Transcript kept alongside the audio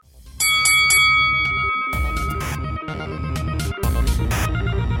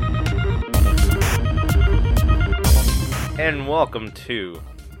And welcome to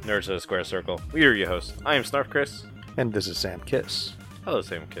Nerds of the Square Circle. We are your hosts. I am Snarf Chris. And this is Sam Kiss. Hello,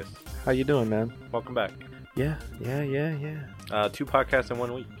 Sam Kiss. How you doing, man? Welcome back. Yeah. 2 podcasts in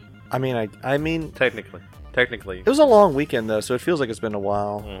 1 week. I mean, Technically. it was a long weekend though, so it feels like it's been a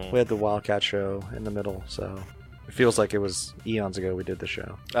while. Mhm. We had the Wildcat show in the middle, so it feels like it was eons ago we did the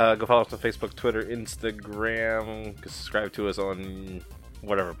show. Go follow us on Facebook, Twitter, Instagram. Subscribe to us on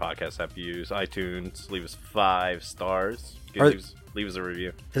whatever podcast app you use. iTunes. Leave us 5 stars. Leave us a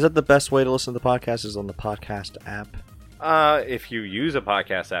review. Is that the best way to listen to the podcast? Is on the podcast app? If you use a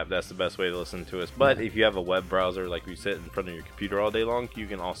podcast app, that's the best way to listen to us. But if you have a web browser, like we sit in front of your computer all day long, you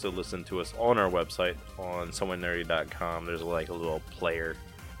can also listen to us on our website on somewhatnerdy.com. There's like a little player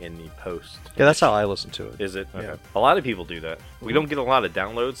in the post. Yeah, that's how I listen to it. Is it? Okay. Yeah. A lot of people do that. We don't get a lot of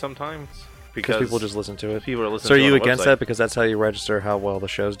downloads sometimes Because people just listen to it. people are listening. So are to it you on the against website. that because that's how you register how well the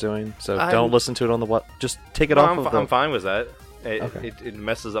show's doing? So I'm- don't listen to it on the what? Just take it No, off of the... I'm fine with that. Okay. It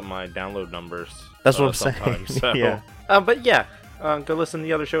messes up my download numbers. That's what I'm sometimes, saying. So. Yeah. But yeah, go listen to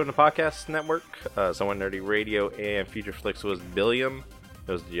the other show in the podcast network. Somewhat Nerdy Radio and Future Flicks was Billiam.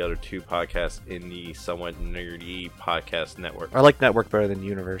 Those are the other 2 podcasts in the Somewhat Nerdy podcast network. I like network better than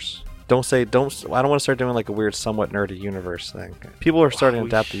universe. I don't want to start doing like a weird somewhat nerdy universe thing. People are starting to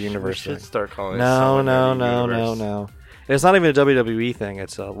adapt the universe We thing. should start calling it No. Somewhat Nerdy Universe. It's not even a WWE thing.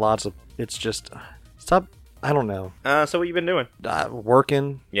 It's it's just stop. I don't know. So what you been doing?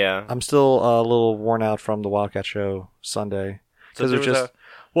 Working. Yeah. I'm still a little worn out from the Wildcat show Sunday So there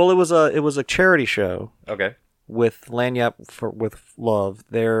it was a charity show okay. with Lanyap with Love.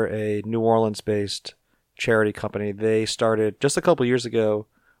 They're a New Orleans based charity company. They started just a couple years ago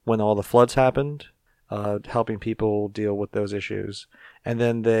when all the floods happened, helping people deal with those issues. And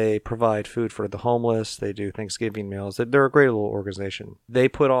then they provide food for the homeless. They do Thanksgiving meals. They're a great little organization. They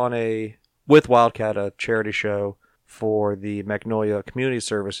put on with Wildcat, a charity show for the Magnolia Community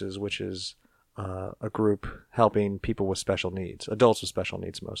Services, which is a group helping people with special needs, adults with special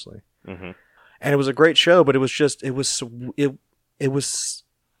needs mostly. Mm-hmm. And it was a great show, but it was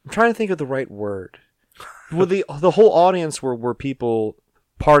I'm trying to think of the right word. Well, the whole audience were people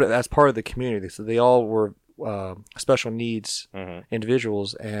as part of the community, so they all were special needs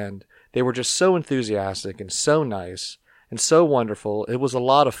individuals, and they were just so enthusiastic and so nice and so wonderful. It was a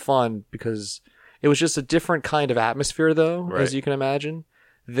lot of fun because it was just a different kind of atmosphere, though, Right. as you can imagine.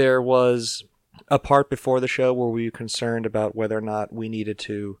 There was a part before the show where we were concerned about whether or not we needed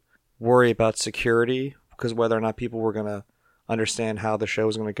to worry about security, because whether or not people were going to understand how the show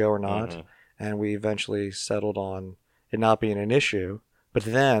was going to go or not. And we eventually settled on it not being an issue. But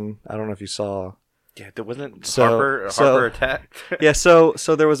then, I don't know if you saw... Yeah, there wasn't So- Harper attacked. Yeah, so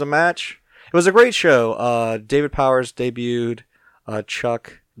there was a match. It was a great show. David Powers debuted.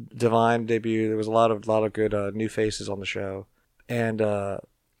 Chuck Divine debuted. There was a lot of good new faces on the show. And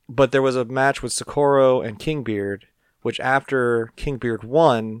but there was a match with Socorro and Kingbeard, which after Kingbeard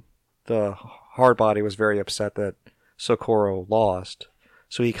won, the Hardbody was very upset that Socorro lost.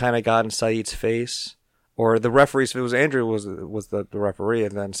 So he kind of got in Saeed's face. Or the referees, if it was Andrew was the referee,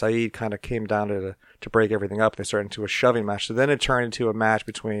 and then Saeed kind of came down to break everything up. They started into a shoving match. So then it turned into a match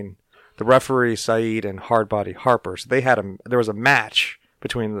between the referee Saeed and Hardbody Harper. So there was a match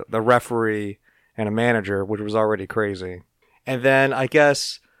between the referee and a manager, which was already crazy. And then I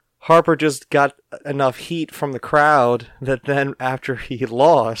guess Harper just got enough heat from the crowd that then after he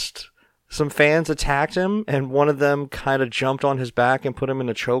lost, some fans attacked him, and one of them kind of jumped on his back and put him in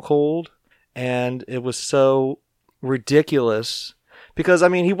a chokehold. And it was so ridiculous because, I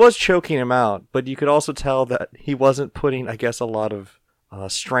mean, he was choking him out, but you could also tell that he wasn't putting, I guess, a lot of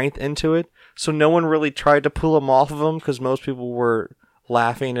strength into it. So no one really tried to pull him off of him because most people were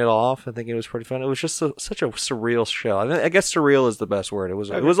laughing it off. I think it was pretty fun. It was just such a surreal show. I guess surreal is the best word. It was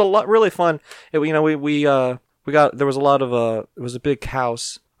a lot really fun. There was a lot of it was a big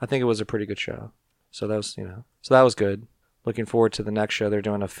house. I think it was a pretty good show. So that was good. Looking forward to the next show. They're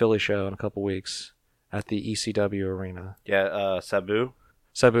doing a Philly show in a couple weeks at the ECW arena. Yeah, Sabu.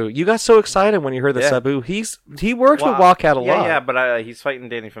 Sabu, you got so excited when you heard that Sabu. He works with Wildcat a lot. Yeah, but he's fighting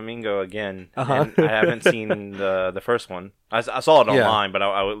Danny Flamingo again. And I haven't seen the first one. I saw it online, but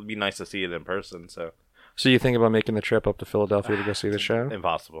it would be nice to see it in person. So you think about making the trip up to Philadelphia to go see the show?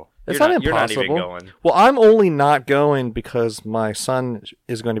 Impossible. It's not impossible. You're not even going. Well, I'm only not going because my son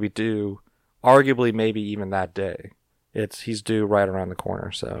is going to be due, arguably maybe even that day. He's due right around the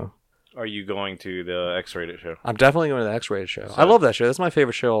corner, so Are you going to the X-rated show? I'm definitely going to the X-rated show. I love that show. That's my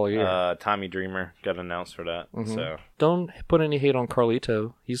favorite show all year. Tommy Dreamer got announced for that. So Don't put any hate on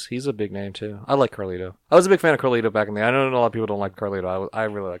Carlito. He's a big name too. I like Carlito. I was a big fan of Carlito back in the day. I know a lot of people don't like Carlito. I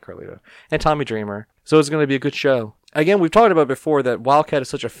really like Carlito. And Tommy Dreamer. So it's going to be a good show. Again, we've talked about before that Wildcat is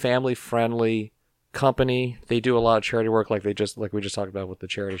such a family-friendly company. They do a lot of charity work like we just talked about with the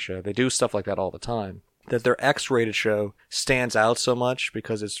charity show. They do stuff like that all the time. That their X-rated show stands out so much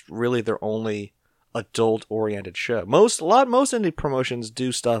because it's really their only adult-oriented show. Most indie promotions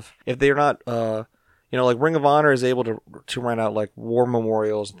do stuff if they're not, like Ring of Honor is able to rent out like war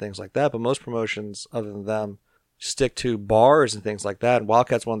memorials and things like that. But most promotions, other than them, stick to bars and things like that. And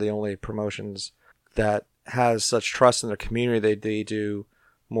Wildcat's one of the only promotions that has such trust in their community. They do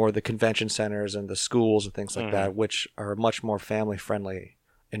more of the convention centers and the schools and things like that, which are a much more family-friendly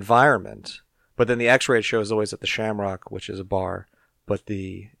environment. But then the X-rated show is always at the Shamrock, which is a bar. But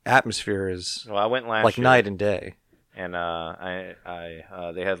the atmosphere is I went last like year, night and day. And they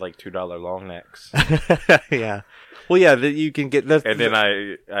had like $2 long necks. Yeah. Well, yeah, you can get that. And then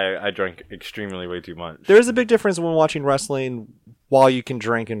I drank extremely way too much. There is a big difference when watching wrestling while you can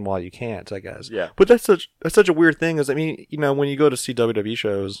drink and while you can't, I guess. Yeah. But that's such a weird thing. I mean, when you go to see WWE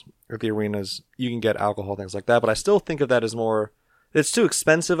shows at the arenas, you can get alcohol, things like that. But I still think of that as more. It's too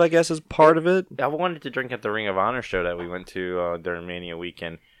expensive, I guess, as part of it. I wanted to drink at the Ring of Honor show that we went to during Mania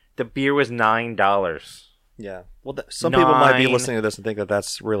weekend. The beer was $9. Yeah. Well, some people might be listening to this and think that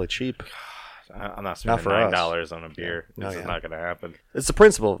that's really cheap. I'm not spending $9 on a beer. This is not going to happen. It's the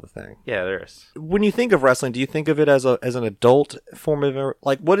principle of the thing. Yeah, there is. When you think of wrestling, do you think of it as an adult form of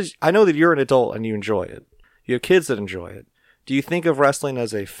I know that you're an adult and you enjoy it. You have kids that enjoy it. Do you think of wrestling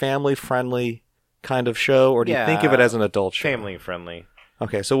as a family-friendly kind of show, or do you think of it as an adult show? Family-friendly.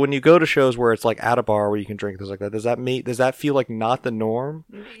 Okay, so when you go to shows where it's like at a bar where you can drink things like that, does that feel like not the norm?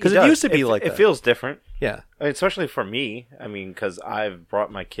 Because it used to be like that. It feels different. Yeah. I mean, especially for me. I mean, because I've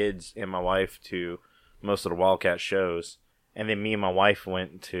brought my kids and my wife to most of the Wildcat shows, and then me and my wife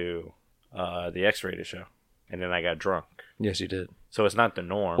went to the X-rated show, and then I got drunk. Yes, you did. So it's not the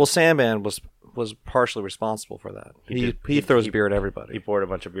norm. Well, Sandman was partially responsible for that. He throws beer at everybody. He poured a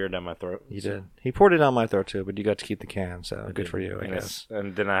bunch of beer down my throat. He did. He poured it down my throat too, but you got to keep the can, so good for you, I guess.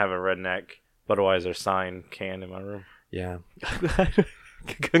 And then I have a redneck Budweiser signed can in my room. Yeah.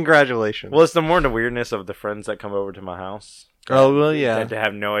 Congratulations. Well, it's the weirdness of the friends that come over to my house. Oh, well, yeah. That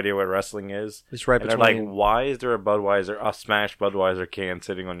have no idea what wrestling is. It's right between. They're like, why is there a smashed Budweiser can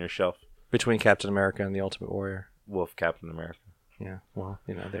sitting on your shelf? Between Captain America and the Ultimate Warrior. Wolf Captain America. Yeah, well,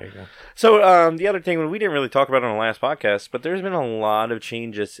 there you go. So, the other thing, we didn't really talk about it on the last podcast, but there's been a lot of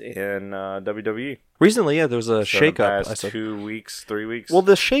changes in WWE. Recently, yeah, there was a shakeup. Past 2 weeks, 3 weeks. Well,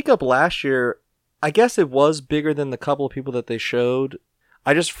 the shakeup last year, I guess it was bigger than the couple of people that they showed.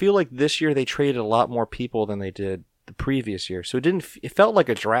 I just feel like this year they traded a lot more people than they did the previous year. So it felt like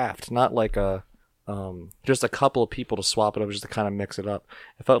a draft, not like just a couple of people to swap it over, just to kind of mix it up.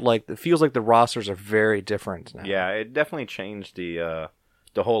 It feels like the rosters are very different now. Yeah, it definitely changed the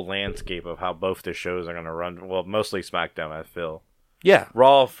whole landscape of how both the shows are going to run. Well, mostly SmackDown, I feel. Yeah,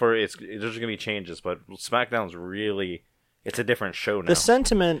 Raw there's going to be changes, but SmackDown's really it's a different show now. The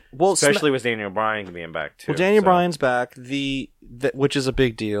sentiment, especially with Daniel Bryan being back too. Well, Daniel Bryan's back, which is a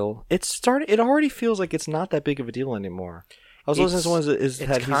big deal. It already feels like it's not that big of a deal anymore. I was listening to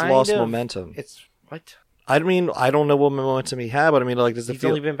someone he's lost momentum. It's what? I mean, I don't know what momentum he had, but I mean, like, does it He's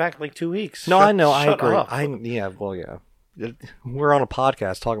only been back like 2 weeks. No, I know, I agree. Yeah. We're on a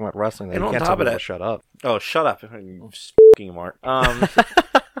podcast talking about wrestling. And on top of that, shut up. Oh, shut up, f***ing Mark.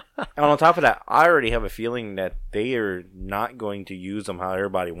 And on top of that, I already have a feeling that they are not going to use him how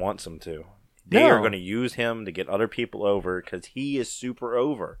everybody wants them to. They are going to use him to get other people over because he is super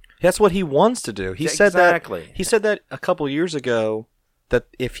over. That's what he wants to do. He said that a couple years ago, that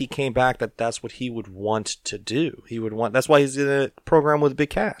if he came back, that's what he would want to do. That's why he's in a program with a big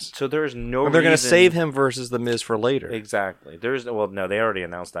cast. So there's no reason. They're going to save him versus The Miz for later. Exactly. No, they already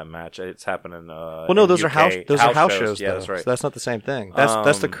announced that match. It's happening. Those are house shows. Yeah, though, that's right. So that's not the same thing.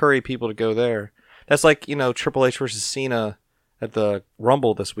 That's the Curry people to go there. That's like Triple H versus Cena at the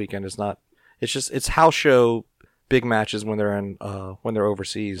Rumble this weekend. It's house show big matches when they're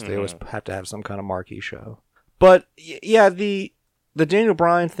overseas. They always have to have some kind of marquee show. But yeah, the Daniel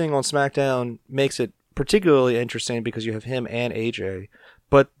Bryan thing on SmackDown makes it particularly interesting because you have him and AJ.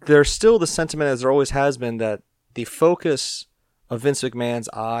 But there's still the sentiment, as there always has been, that the focus of Vince McMahon's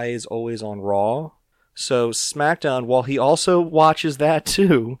eye is always on Raw. So SmackDown, while he also watches that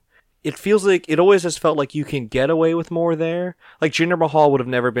too, it feels like it always has felt like you can get away with more there. Like Jinder Mahal would have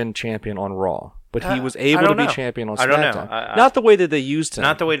never been champion on Raw, but he was able to be champion on SmackDown. I don't know. Not the way that they used him.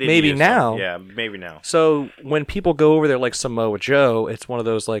 Not the way they maybe used now. him. Yeah, maybe now. So when people go over there like Samoa Joe, it's one of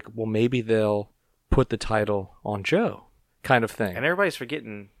those like, well, maybe they'll put the title on Joe kind of thing. And everybody's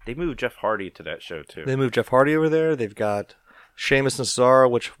forgetting they moved Jeff Hardy to that show too. They moved Jeff Hardy over there. They've got Sheamus and Cesaro,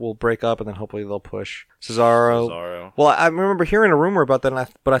 which will break up, and then hopefully they'll push Cesaro. Well, I remember hearing a rumor about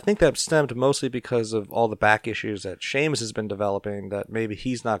that, but I think that stemmed mostly because of all the back issues that Sheamus has been developing, that maybe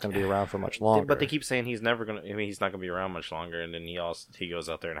he's not going to be around for much longer. But they keep saying he's not going to be around much longer, and then he goes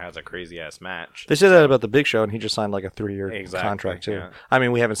out there and has a crazy-ass match. They said that about the Big Show, and he just signed like a 3-year contract, too. Yeah. I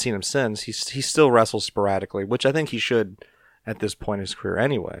mean, we haven't seen him since. He still wrestles sporadically, which I think he should at this point in his career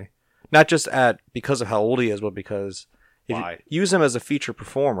anyway. Not just because of how old he is, but because... If you use him as a feature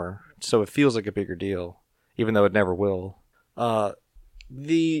performer, so it feels like a bigger deal, even though it never will. I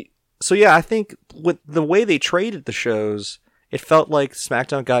think with the way they traded the shows, it felt like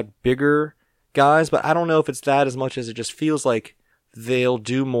SmackDown got bigger guys, but I don't know if it's that as much as it just feels like they'll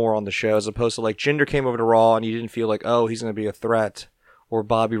do more on the show, as opposed to like Jinder came over to Raw and you didn't feel like, oh, he's going to be a threat, or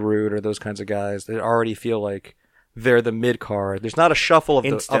Bobby Roode or those kinds of guys that already feel like they're the mid card. There's not a shuffle of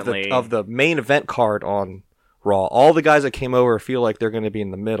the main event card on Raw. All the guys that came over feel like they're going to be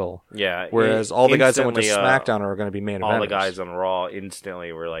in the middle. Yeah. Whereas all the guys that went to SmackDown are going to be main eventers. All the guys on Raw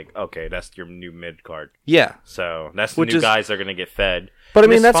instantly were like, okay, that's your new mid card. Yeah. So that's the new guys that are going to get fed. But I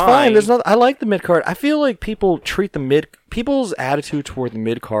mean, that's fine. I like the mid card. I feel like people's attitude toward the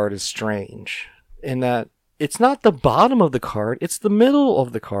mid card is strange in that it's not the bottom of the card, it's the middle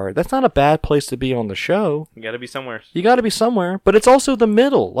of the card. That's not a bad place to be on the show. You got to be somewhere. But it's also the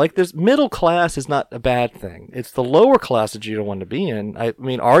middle. Like, this middle class is not a bad thing. It's the lower class that you don't want to be in. I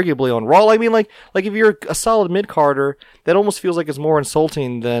mean, arguably on Raw. I mean, like if you're a solid mid-carder, that almost feels like it's more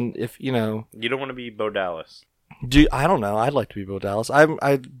insulting than if, you know... You don't want to be Bo Dallas. I don't know. I'd like to be Bo Dallas.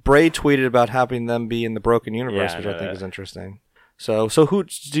 Bray tweeted about having them be in the Broken Universe, which I think is interesting. So who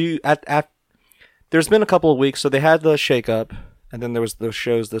do you... There's been a couple of weeks, so they had the shake-up, and then there was those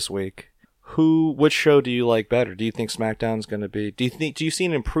shows this week. Which show do you like better? Do you think SmackDown's going to be... Do you see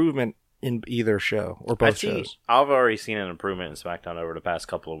an improvement in either show, or both shows? I've already seen an improvement in SmackDown over the past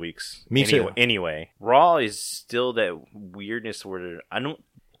couple of weeks. Me too. Anyway, Raw is still that weirdness where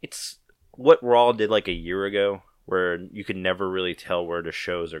it's what Raw did like a year ago, where you could never really tell where the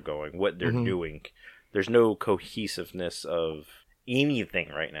shows are going, what they're doing. There's no cohesiveness of... anything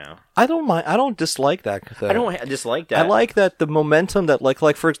right now. I don't mind. I don't dislike that. I don't dislike that. I like that the momentum that like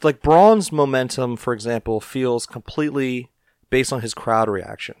Braun's momentum, for example, feels completely based on his crowd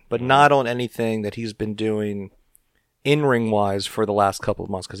reaction, but not on anything that he's been doing in-ring wise for the last couple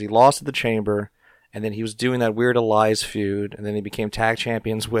of months, because he lost at the Chamber, and then he was doing that weird Elias feud, and then he became tag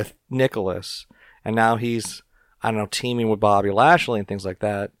champions with Nicholas, and now he's, I don't know, teaming with Bobby Lashley and things like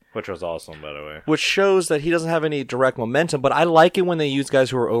that. Which was awesome, by the way. Which shows that he doesn't have any direct momentum, but I like it when they use guys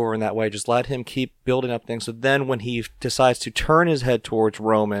who are over in that way. Just let him keep building up things, so then when he decides to turn his head towards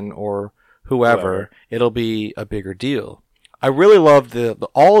Roman or whoever, it'll be a bigger deal. I really love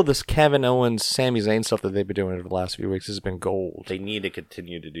all of this Kevin Owens, Sami Zayn stuff that they've been doing over the last few weeks has been gold. They need to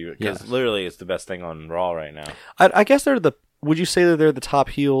continue to do it, because literally it's the best thing on Raw right now. I guess would you say that they're the top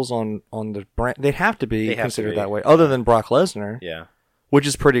heels on the brand? They'd have to be considered that way, other than Brock Lesnar. Yeah. Which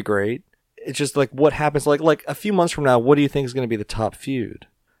is pretty great. It's just like what happens, like a few months from now, what do you think is going to be the top feud?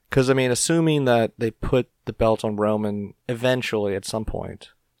 Because, I mean, assuming that they put the belt on Roman eventually at some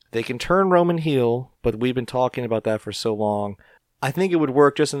point, they can turn Roman heel, but we've been talking about that for so long. I think it would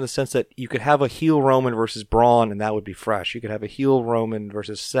work just in the sense that you could have a heel Roman versus Braun, and that would be fresh. You could have a heel Roman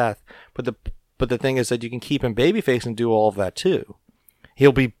versus Seth, but the thing is that you can keep him babyface and do all of that too.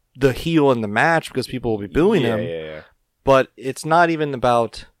 He'll be the heel in the match because people will be booing him. Yeah. But it's not even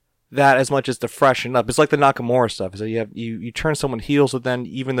about that as much as to freshen up. It's like the Nakamura stuff. So you turn someone heel, so then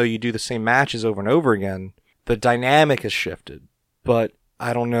even though you do the same matches over and over again, the dynamic has shifted. But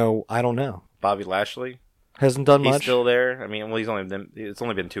I don't know. Bobby Lashley hasn't done much. He's still there. I mean, well, it's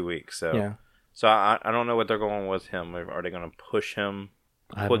only been 2 weeks, so yeah. So I don't know what they're going with him. Are they going to push him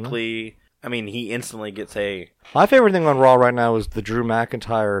quickly? I mean, he instantly gets a... My favorite thing on Raw right now is the Drew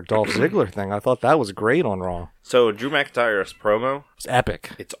McIntyre Dolph Ziggler thing. I thought that was great on Raw. So Drew McIntyre's promo, it's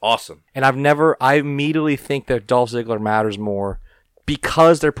epic. It's awesome. And I immediately think that Dolph Ziggler matters more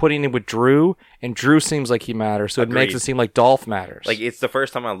because they're putting him with Drew, and Drew seems like he matters, so it makes it seem like Dolph matters. Like, it's the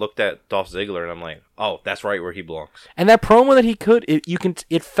first time I looked at Dolph Ziggler, and I'm like, oh, that's right where he belongs. And that promo that he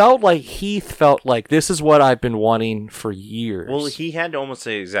it felt like Heath felt like, this is what I've been wanting for years. Well, he had almost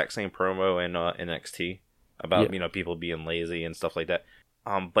the exact same promo in NXT about, people being lazy and stuff like that.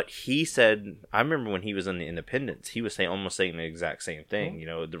 But he said, I remember when he was in the Independents, he was almost saying the exact same thing. You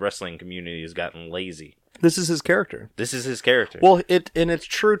know, the wrestling community has gotten lazy. This is his character. This is his character. Well, it's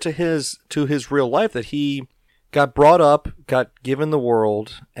true to his real life that he got brought up, got given the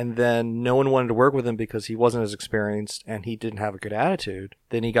world, and then no one wanted to work with him because he wasn't as experienced and he didn't have a good attitude.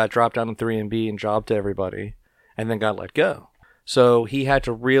 Then he got dropped down to 3B and jobbed to everybody, and then got let go. So he had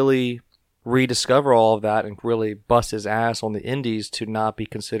to really rediscover all of that and really bust his ass on the indies to not be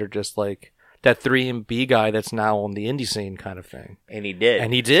considered just like that 3B guy that's now on the indie scene kind of thing. And he did.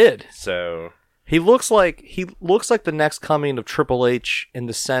 And he did. So he looks like the next coming of Triple H in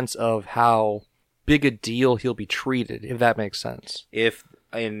the sense of how big a deal he'll be treated, if that makes sense.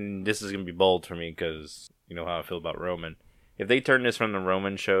 And this is going to be bold for me because you know how I feel about Roman. If they turn this from the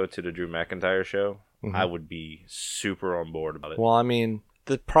Roman show to the Drew McIntyre show, I would be super on board about it. Well, I mean,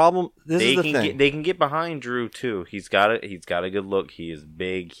 the problem. This is the thing. They can get behind Drew too. He's got a good look. He is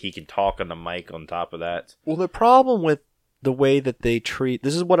big. He can talk on the mic. On top of that, well, the problem with the way that they treat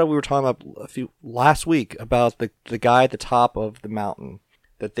this is what we were talking about last week about the guy at the top of the mountain.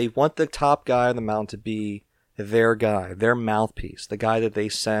 That they want the top guy on the mountain to be their guy, their mouthpiece, the guy that they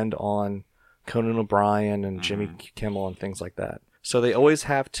send on Conan O'Brien and Jimmy Kimmel and things like that. So they always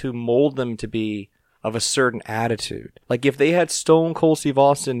have to mold them to be of a certain attitude. Like if they had Stone Cold Steve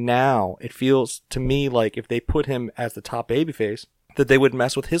Austin now, it feels to me like if they put him as the top babyface, that they would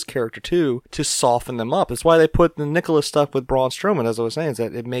mess with his character too to soften them up. That's why they put the Nicholas stuff with Braun Strowman, as I was saying, is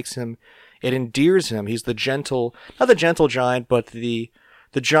that it endears him. He's the gentle, not the gentle giant, but the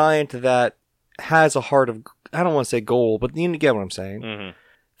giant that has a heart of, I don't want to say gold, but you get what I'm saying. Mm-hmm.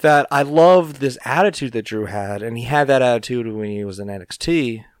 That I love this attitude that Drew had, and he had that attitude when he was in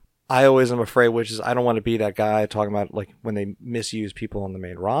NXT. I always am afraid, which is I don't want to be that guy talking about like when they misuse people on the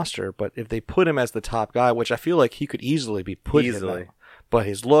main roster. But if they put him as the top guy, which I feel like he could easily be put in there, by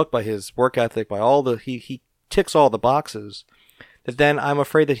his look, by his work ethic, by all he ticks all the boxes, that then I'm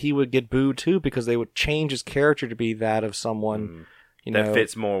afraid that he would get booed too because they would change his character to be that of someone that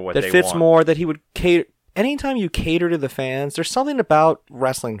fits more what they want. That fits more, that he would cater. Anytime you cater to the fans, there's something about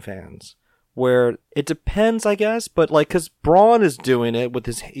wrestling fans where it depends, I guess, but like, cause Braun is doing it with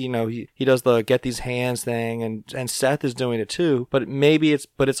his, he does the get these hands thing and Seth is doing it too, but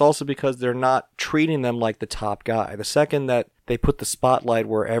it's also because they're not treating them like the top guy. The second that they put the spotlight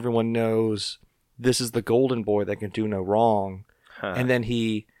where everyone knows this is the golden boy that can do no wrong, and then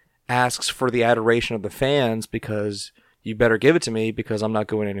he asks for the adoration of the fans because you better give it to me because I'm not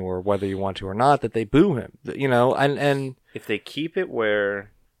going anywhere whether you want to or not, that they boo him, and if they keep it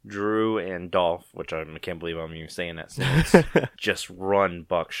where Drew and Dolph, which I can't believe I'm even saying that sentence, just run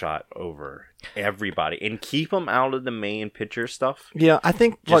Buckshot over everybody and keep them out of the main picture stuff. Yeah, I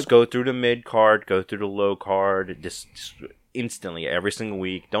think just go through the mid card, go through the low card, just instantly every single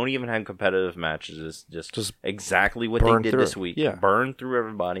week. Don't even have competitive matches. Just exactly what they did this week. Yeah. Burn through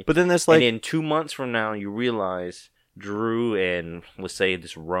everybody. But then there's and in 2 months from now, you realize Drew and let's say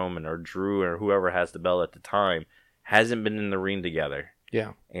this Roman or Drew or whoever has the belt at the time hasn't been in the ring together.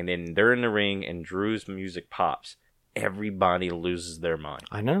 Yeah. And then they're in the ring and Drew's music pops. Everybody loses their mind.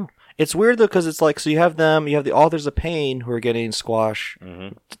 I know. It's weird though because it's like, so you have the Authors of Pain who are getting squash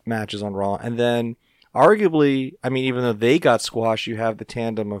matches on Raw. And then arguably, I mean, even though they got squashed, you have the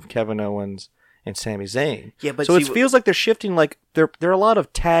tandem of Kevin Owens and Sami Zayn. Yeah, but so it feels like they're shifting, like there are a lot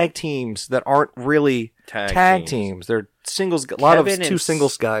of tag teams that aren't really tag teams. They're singles, a lot of two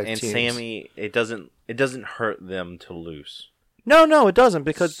singles guys. And teams. Sami, it doesn't hurt them to lose. No, it doesn't,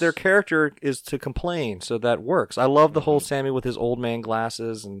 because their character is to complain, so that works. I love the whole Sami with his old man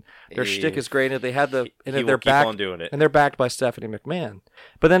glasses, and their shtick is great. And they had they're backed on doing it, and they're backed by Stephanie McMahon.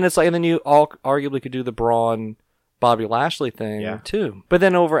 But then it's like, and then you all arguably could do the Braun Bobby Lashley thing too. But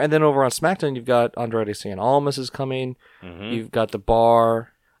then over on SmackDown, you've got Andrade Cien Almas is coming. You've got the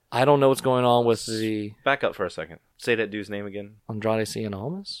Bar. I don't know what's going on with the. Back up for a second. Say that dude's name again. Andrade Cien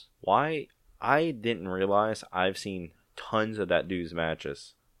Almas. Why? I didn't realize I've seen tons of that dude's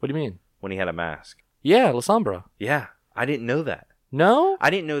matches. What do you mean? When he had a mask. Yeah, La Sombra. Yeah, I didn't know that. No? I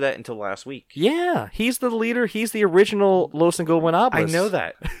didn't know that until last week. Yeah, he's the leader. He's the original Los Ingobernables. I know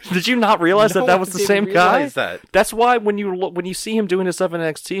that. Did you not realize that was the same guy? That. That's why when you see him doing his stuff in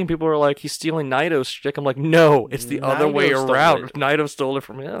NXT and people are like, he's stealing Naito's shtick, I'm like, no, it's the other way around. Naito stole it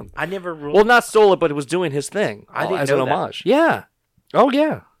from him. I never... Well, not stole it, but it was doing his thing. I didn't as know an homage. Yeah. Oh,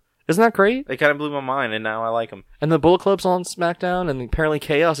 yeah. Isn't that great? They kind of blew my mind, and now I like them. And the Bullet Club's on SmackDown, and apparently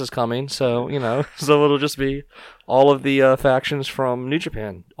Chaos is coming, so, so it'll just be all of the factions from New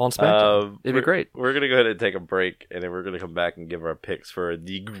Japan on SmackDown. It'd be great. We're going to go ahead and take a break, and then we're going to come back and give our picks for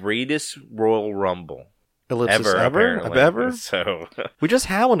the greatest Royal Rumble Ellipsis ever. Apparently. Ever? So We just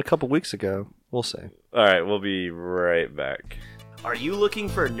had one a couple weeks ago. We'll see. all right, we'll be right back. Are you looking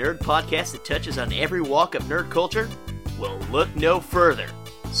for a nerd podcast that touches on every walk of nerd culture? Well, look no further.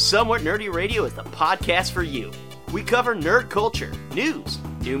 Somewhat Nerdy Radio is the podcast for you. We cover nerd culture, news,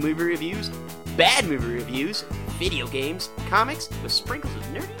 new movie reviews, bad movie reviews, video games, comics, with sprinkles of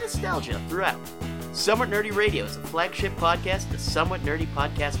nerdy nostalgia throughout. Somewhat Nerdy Radio is the flagship podcast of the Somewhat Nerdy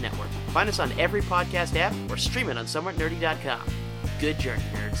Podcast Network. Find us on every podcast app or stream it on somewhatnerdy.com. Good journey,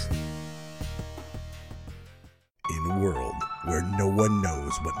 nerds. In a world where no one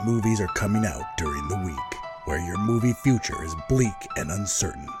knows what movies are coming out during the week, where your movie future is bleak and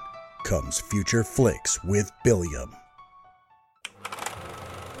uncertain, comes Future Flicks with Billiam.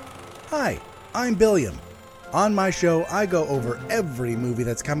 Hi, I'm Billiam. On my show, I go over every movie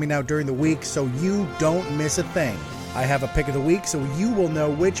that's coming out during the week so you don't miss a thing. I have a pick of the week so you will know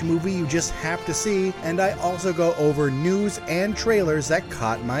which movie you just have to see, and I also go over news and trailers that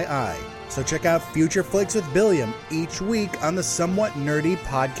caught my eye. So check out Future Flicks with Billiam each week on the Somewhat Nerdy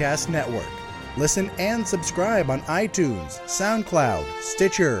Podcast Network. Listen and subscribe on iTunes, SoundCloud,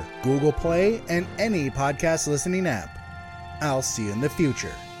 Stitcher, Google Play, and any podcast listening app. I'll see you in the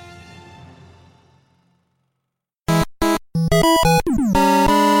future.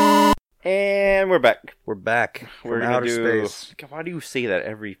 And we're back. We're back We're from gonna outer do. space. God, why do you say that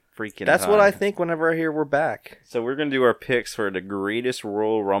every freaking That's time? what I think whenever I hear we're back. So we're gonna do our picks for the greatest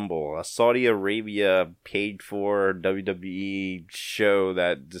Royal Rumble, a Saudi Arabia paid for WWE show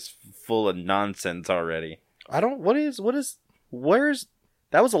that just full of nonsense already. Where's,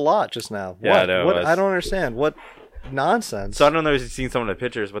 that was a lot just now. Yeah, what? I know, What? it's- I don't understand. What nonsense? So I don't know if you've seen some of the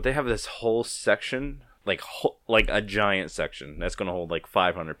pictures, but they have this whole section, like a giant section that's gonna hold like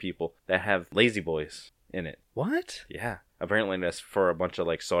 500 people that have Lazy Boys in it. What? Yeah, apparently that's for a bunch of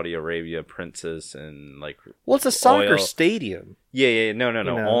like Saudi Arabia princes and like. Well, it's a soccer Oil. stadium. Yeah, no. You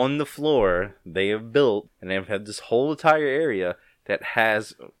know. On the floor, they have built, and they've had this whole entire area that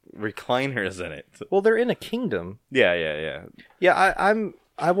has recliners in it. Well, they're in a kingdom. Yeah. Yeah,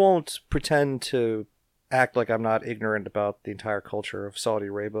 I won't pretend to act like I'm not ignorant about the entire culture of Saudi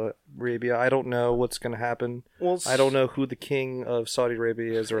Arabia. I don't know what's going to happen. Well, I don't know who the king of Saudi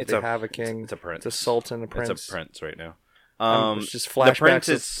Arabia is, or if It's they a- have a king. It's a prince. It's a sultan, a prince. It's a prince right now. It's just the flashbacks prince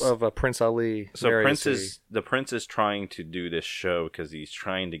is- of Prince Ali. So marrying the prince is trying to do this show because he's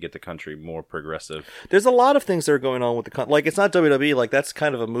trying to get the country more progressive. There's a lot of things that are going on with the like. It's not WWE. Like that's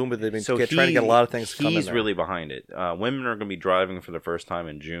kind of a movement they've been trying to get a lot of things. To come in He's there. really behind it. Women are going to be driving for the first time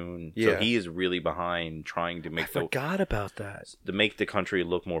in June. Yeah. So he is really behind trying to I make forgot about that. to make the country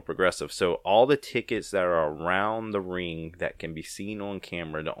look more progressive. So all the tickets that are around the ring that can be seen on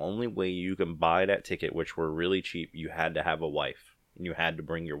camera, the only way you can buy that ticket, which were really cheap, you had to have a wife. And you had to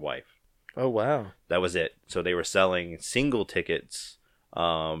bring your wife. Oh wow! That was it. So they were selling single tickets.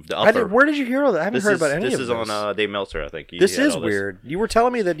 Where did you hear all that? I haven't heard about any of this. This is on Dave Meltzer, I think. This He had is all weird. You were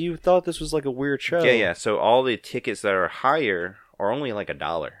telling me that you thought this was like a weird show. Yeah. So all the tickets that are higher are only like $1,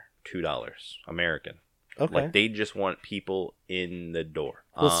 $2 American. Okay. Like they just want people in the door.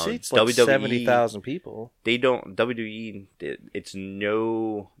 Well, see, it's like 70,000 people. They don't WWE. It's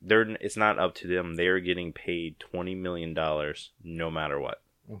not up to them. They're getting paid $20 million no matter what.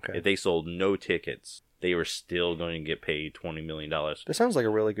 Okay. If they sold no tickets, they were still going to get paid $20 million. That sounds like a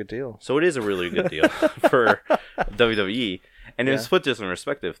really good deal. So it is a really good deal for WWE. And Yeah. let's put this in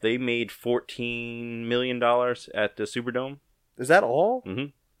perspective. They made $14 million at the Superdome. Is that all? Mm-hmm.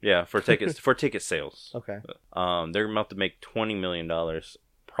 Yeah, for tickets for ticket sales. Okay. They're about to make $20 million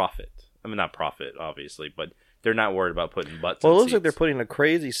profit. I mean, not profit, obviously, but they're not worried about putting butts. Well, in it looks like seats. they're putting a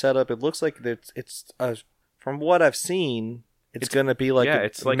crazy setup. It looks like it's from what I've seen, it's going to be like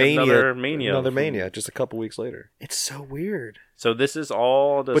it's like Mania, another Mania. another Mania, just a couple weeks later. It's so weird. So this is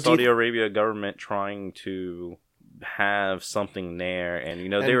all the But do you Saudi Arabia government trying to have something there. And,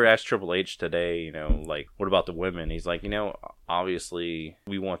 they And- were asked Triple H today, like, what about the women? He's like, obviously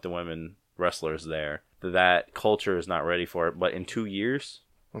we want the women wrestlers there. That culture is not ready for it. But in 2 years,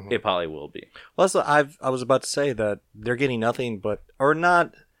 it probably will be. Well, I was about to say that they're getting nothing but, or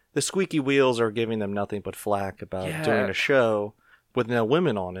not, the squeaky wheels are giving them nothing but flack about Yeah. doing a show with no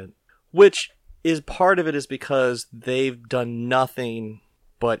women on it, which is part of it is because they've done nothing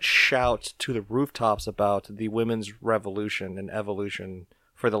but shout to the rooftops about the women's revolution and evolution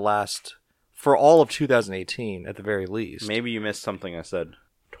for all of 2018 at the very least. Maybe you missed something I said.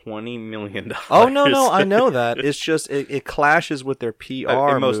 $20 million. Oh, no, I know that. It's just, it clashes with their PR It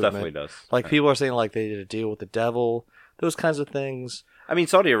most movement. definitely does. Like, people are saying, like, they did a deal with the devil, those kinds of things. I mean,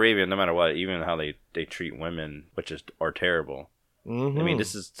 Saudi Arabia, no matter what, even how they treat women, which are terrible, Mm-hmm. I mean,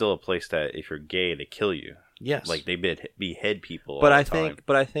 this is still a place that if you're gay, they kill you. Yes. Like they behead people. But all I the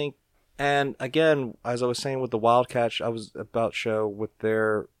time. think, and again, as I was saying with the Wildcat, I was about show with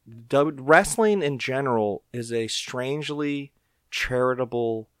their wrestling in general is a strangely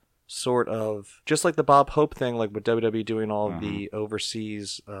charitable sort of, just like the Bob Hope thing, like with WWE doing all of the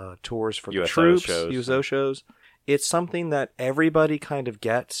overseas tours for the USO troops, shows. USO shows. It's something that everybody kind of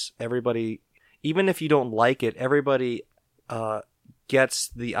gets. Everybody, even if you don't like it, everybody gets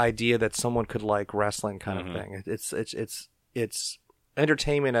the idea that someone could like wrestling kind of thing. It's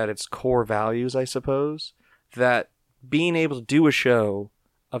entertainment at its core values, I suppose. That being able to do a show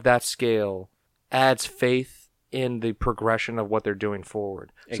of that scale adds faith in the progression of what they're doing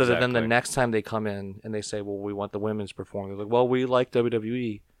forward. So that then the next time they come in and they say, well, we want the women's performance. They're like, well, we like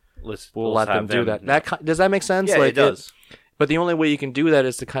WWE. We'll let them do that. Does that make sense? Yeah, like, it does. But the only way you can do that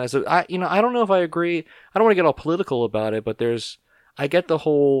is to kind of, I don't know if I agree. I don't want to get all political about it, but I get the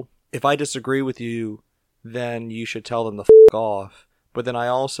whole, if I disagree with you, then you should tell them to f*** off. But then I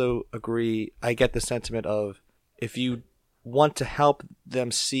also agree, I get the sentiment of, if you want to help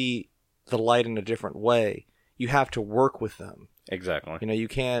them see the light in a different way, you have to work with them. Exactly. You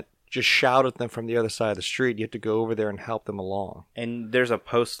can't just shout at them from the other side of the street. You have to go over there and help them along. And there's a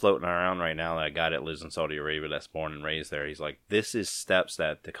post floating around right now that a guy that lives in Saudi Arabia that's born and raised there. He's like, this is steps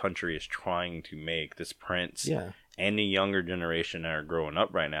that the country is trying to make. This prince and the younger generation that are growing up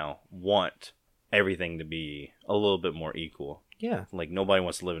right now want everything to be a little bit more equal. Yeah. Like, nobody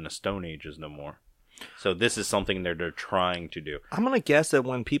wants to live in the Stone Ages no more. So this is something that they're trying to do. I'm going to guess that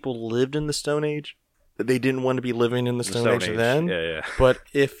when people lived in the Stone Age, they didn't want to be living in the Stone Age then. Yeah. But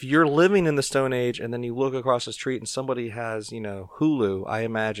if you're living in the Stone Age and then you look across the street and somebody has, Hulu, I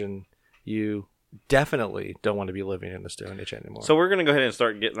imagine you definitely don't want to be living in the Stone Age anymore. So we're going to go ahead and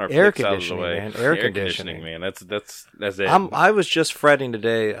start getting our air picks out of the way. Man. Air conditioning, man. That's it. I was just fretting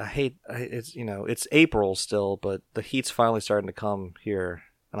today. It's April still, but the heat's finally starting to come here,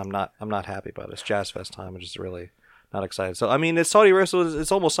 and I'm not happy about it. It's Jazz Fest time. I'm just really not excited. So, I mean, it's Saudi Arabia, so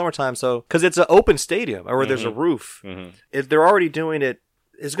it's almost summertime, so, because it's an open stadium, or there's a roof. If they're already doing it,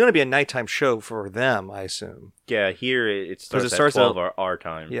 it's going to be a nighttime show for them, I assume. Yeah, here it starts at 12 our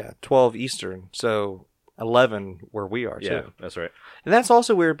time. Yeah, 12 Eastern, so 11 where we are, too. Yeah, that's right. And that's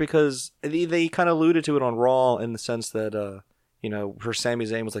also weird, because they kind of alluded to it on Raw in the sense that, for Sami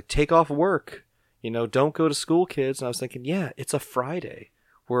Zayn was like, take off work. Don't go to school, kids. And I was thinking, yeah, it's a Friday.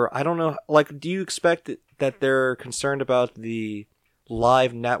 Where I don't know, like, do you expect that they're concerned about the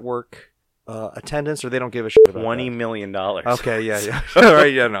live network attendance, or they don't give a shit about $20 million. Okay, yeah. All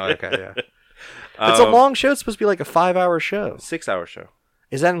right, yeah, no, okay, yeah. It's a long show. It's supposed to be like a 5-hour show. 6-hour show.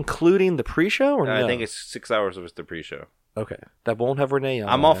 Is that including the pre-show, or no? I think it's 6 hours with the pre-show. Okay. That won't have Renee Young.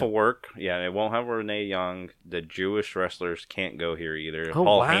 I'm off of work. Yeah, it won't have Renee Young. The Jewish wrestlers can't go here either. Oh,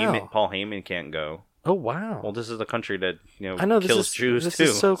 wow. Paul Heyman can't go. Oh, wow. Well, this is a country that, kills Jews, too. This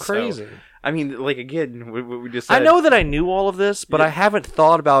is so crazy. I mean, like, again, we just said... I know that I knew all of this, but I haven't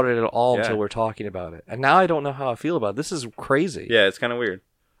thought about it at all until we're talking about it. And now I don't know how I feel about it. This is crazy. Yeah, it's kind of weird.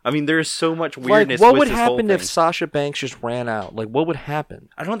 I mean, there's so much weirdness what would with this whole happen thing. if Sasha Banks just ran out? Like, what would happen?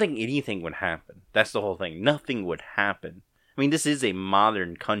 I don't think anything would happen. That's the whole thing. Nothing would happen. I mean, this is a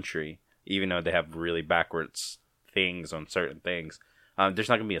modern country, even though they have really backwards things on certain things. There's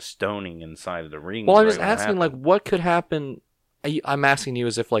not going to be a stoning inside of the ring. Well, I'm just asking, like, what could happen? I'm asking you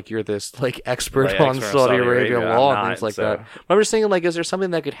as if, like, you're this, like, expert on Saudi Arabia law and things like that. But I'm just thinking, like, is there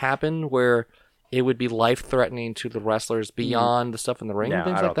something that could happen where it would be life-threatening to the wrestlers beyond the stuff in the ring and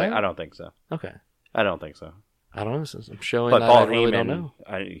things like that? I don't think so. Okay. I don't think so. I don't know. I'm showing but that Paul I really Heyman, don't know.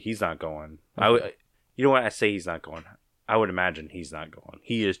 He's not going. Okay. You know what? I say he's not going. I would imagine he's not going.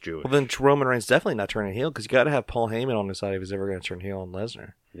 He is Jewish. Well, then Roman Reigns definitely not turning heel, because you got to have Paul Heyman on his side if he's ever going to turn heel on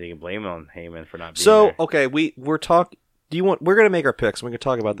Lesnar. You can blame him on Heyman for not being there. So, okay, we're talking... We're going to make our picks, and we can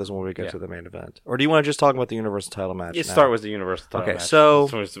talk about this when we get to the main event. Or do you want to just talk about the Universal title match? You start with the Universal title match. Okay, so...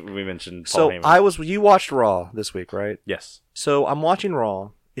 we mentioned Paul Heyman. You watched Raw this week, right? Yes. So I'm watching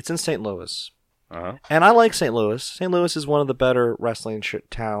Raw. It's in St. Louis. Uh-huh. And I like St. Louis. St. Louis is one of the better wrestling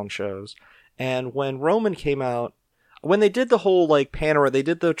town shows. And when Roman came out, when they did the whole, like, they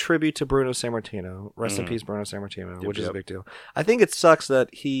did the tribute to Bruno Sammartino. Rest in peace, Bruno Sammartino, which is a big deal. I think it sucks that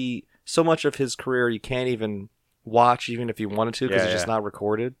so much of his career you can't even watch, even if you wanted to, because it's just not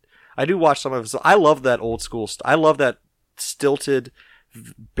recorded. I do watch some of his. I love that old school. I love that stilted,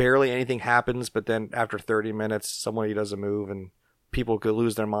 barely anything happens, but then after 30 minutes, somebody does a move and people could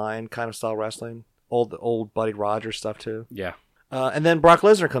lose their mind kind of style wrestling. Old Buddy Rogers stuff too. Yeah. And then Brock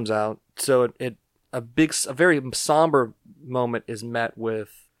Lesnar comes out, so a very somber moment is met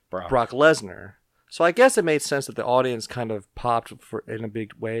with Brock Lesnar. So I guess it made sense that the audience kind of popped in a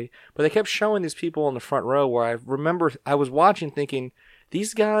big way. But they kept showing these people in the front row where I remember I was watching thinking,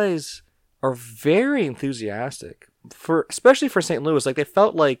 these guys are very enthusiastic, especially for St. Louis. Like, they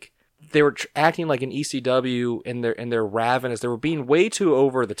felt like they were acting like an ECW in their ravenous. They were being way too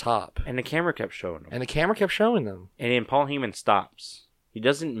over the top. And the camera kept showing them. And the camera kept showing them. And then Paul Heyman stops. He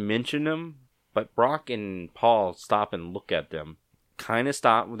doesn't mention them, but Brock and Paul stop and look at them. Kind of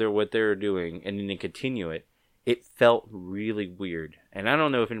stop what they were doing, and then they continue it. It felt really weird. And I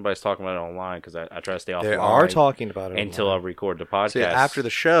don't know if anybody's talking about it online, because I try to stay offline. They are talking about it until I record the podcast. See, after the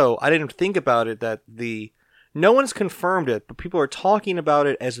show, I didn't think about it that no one's confirmed it, but people are talking about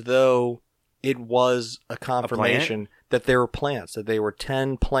it as though it was a confirmation that there were plants, that they were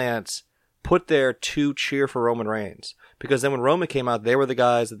 10 plants put there to cheer for Roman Reigns. Because then when Roman came out, they were the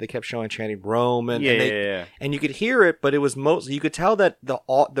guys that they kept showing chanting Roman. Yeah. And you could hear it, but it was you could tell that the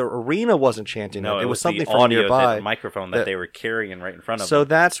arena wasn't chanting it. It was something the from audio, nearby. that microphone that they were carrying right in front of them. So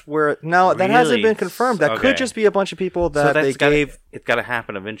that's where... Now, that hasn't been confirmed. That could just be a bunch of people that they gave... It's got to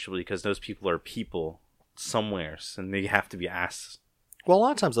happen eventually, because those people are people somewhere, and they have to be asked. Well, a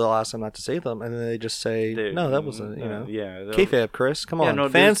lot of times they'll ask them not to say them, and then they just say, "No, that wasn't." Kayfabe, Chris. Come on,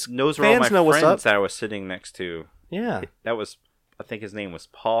 fans. Those were all my know what's up. friends that I was sitting next to. Yeah, that was. I think his name was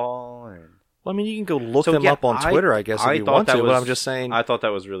Paul. Well, I mean, you can go look them up on Twitter, I guess, if you want to. But I'm just saying. I thought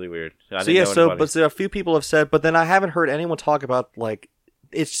that was really weird. But there are a few people have said, but then I haven't heard anyone talk about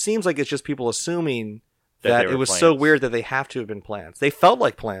It seems like it's just people assuming that it was plants. So weird that they have to have been plants. They felt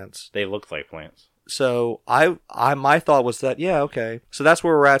like plants. They looked like plants. So my thought was that, yeah, okay. So that's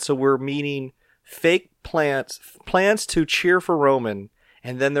where we're at. So we're meeting fake plants to cheer for Roman,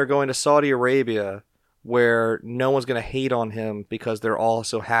 and then they're going to Saudi Arabia where no one's going to hate on him because they're all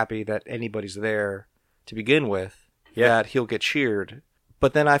so happy that anybody's there to begin with, that he'll get cheered.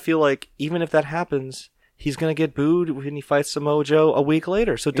 But then I feel like even if that happens, he's going to get booed when he fights Samoa Joe a week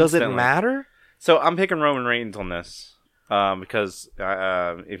later. So does it matter? So I'm picking Roman Reigns on this. Because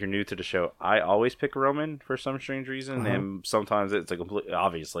if you're new to the show, I always pick Roman for some strange reason, and sometimes it's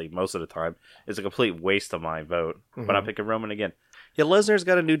obviously, most of the time, it's a complete waste of my vote. But I'm picking Roman again. Yeah, Lesnar's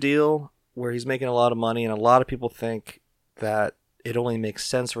got a new deal where he's making a lot of money, and a lot of people think that it only makes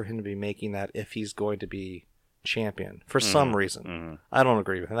sense for him to be making that if he's going to be champion for some reason. I don't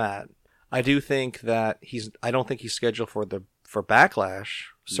agree with that. I do think that I don't think he's scheduled for Backlash.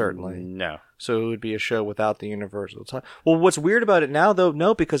 Certainly. No. So it would be a show without the Universal title. Well, what's weird about it now, though,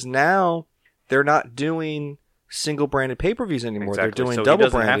 no, because now they're not doing single branded pay-per-views anymore. Exactly. They're doing so double he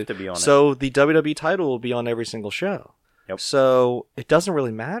doesn't branded. Have to be on so the WWE title will be on every single show. Yep. So it doesn't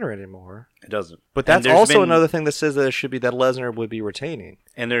really matter anymore. It doesn't. But that's also another thing that says that it should be that Lesnar would be retaining.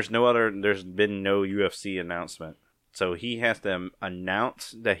 And there's been no UFC announcement. So he has to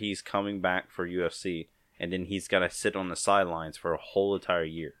announce that he's coming back for UFC, and then he's got to sit on the sidelines for a whole entire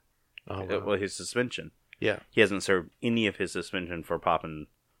year. Oh, wow. Well, his suspension. Yeah. He hasn't served any of his suspension for popping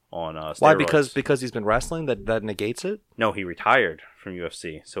on steroids. Why? Because he's been wrestling? That negates it? No, he retired from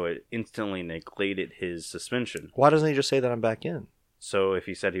UFC, so it instantly negated his suspension. Why doesn't he just say that I'm back in? So if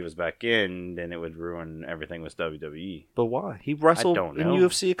he said he was back in, then it would ruin everything with WWE. But why? He wrestled in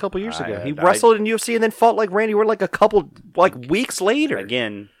UFC a couple years ago. He wrestled in UFC and then fought like Randy Orton like a couple weeks later.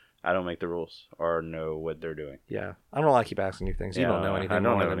 Again, I don't make the rules or know what they're doing. Yeah, I don't know why I keep asking you things. You don't know anything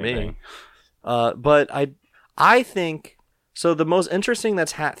more than me. But I think so. The most interesting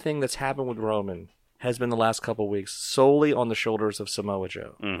thing that's happened with Roman has been the last couple of weeks, solely on the shoulders of Samoa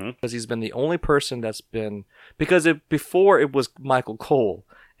Joe, because he's been the only person that's been before it was Michael Cole,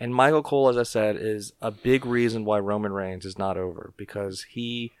 and Michael Cole, as I said, is a big reason why Roman Reigns is not over, because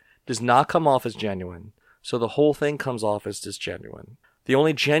he does not come off as genuine, so the whole thing comes off as disgenuine. The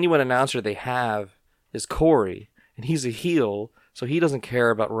only genuine announcer they have is Corey, and he's a heel, so he doesn't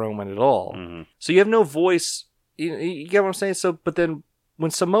care about Roman at all. So you have no voice. You get what I'm saying? So, but then when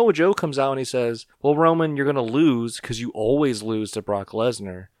Samoa Joe comes out and he says, well, Roman, you're going to lose because you always lose to Brock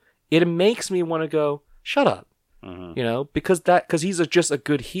Lesnar, it makes me want to go, shut up. Because he's just a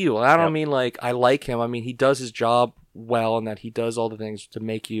good heel. And I don't mean like I like him. I mean, he does his job well, and that he does all the things to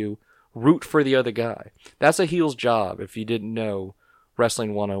make you root for the other guy. That's a heel's job, if you didn't know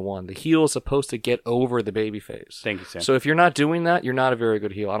Wrestling 101. The heel is supposed to get over the babyface. Thank you, Sam. So if you're not doing that, you're not a very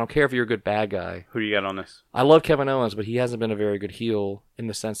good heel. I don't care if you're a good bad guy. Who do you got on this? I love Kevin Owens, but he hasn't been a very good heel in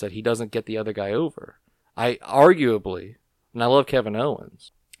the sense that he doesn't get the other guy over. And I love Kevin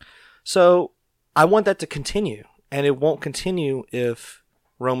Owens. So I want that to continue, and it won't continue if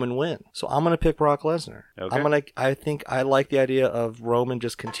Roman wins. So I'm going to pick Brock Lesnar. Okay. I think I like the idea of Roman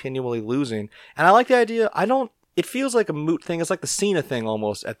just continually losing, and I like the idea. it feels like a moot thing. It's like the Cena thing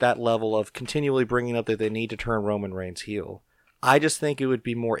almost at that level of continually bringing up that they need to turn Roman Reigns heel. I just think it would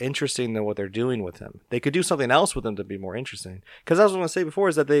be more interesting than what they're doing with him. They could do something else with him to be more interesting. Because I was going to say before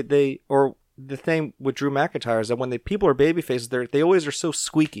is that or the thing with Drew McIntyre is that when people are babyfaces, they always are so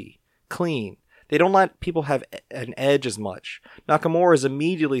squeaky, clean. They don't let people have an edge as much. Nakamura is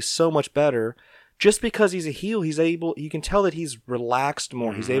immediately so much better. Just because he's a heel, you can tell that he's relaxed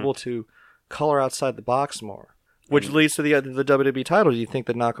more. He's able to color outside the box more. Which leads to the WWE title. Do you think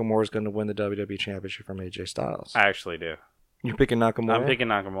that Nakamura is going to win the WWE Championship from AJ Styles? I actually do. You're picking Nakamura? I'm picking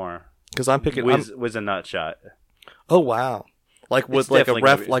Nakamura. Because I'm picking... Was a nut shot. Oh, wow. Like with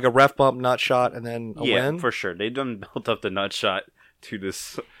a ref bump nut shot and then a win? Yeah, for sure. They done built up the nut shot to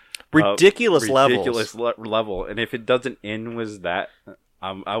this... ridiculous level. And if it doesn't end with that,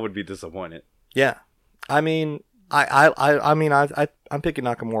 I would be disappointed. Yeah. I mean... I'm picking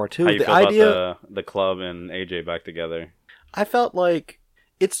Nakamura too. How you feel about the club and AJ back together? I felt like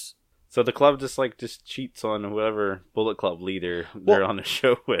it's... So the club just cheats on whoever Bullet Club leader they're on the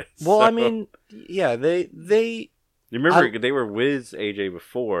show with. Well, so. I mean, yeah, they. You remember they were with AJ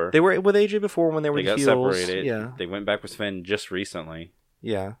before. They were with AJ before when they were got heels. separated. Yeah, they went back with Finn just recently.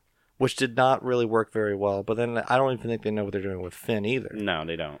 Yeah, which did not really work very well. But then I don't even think they know what they're doing with Finn either. No,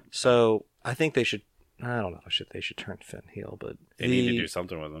 they don't. So I think they should. I don't know if they should turn Finn heel, but they need to do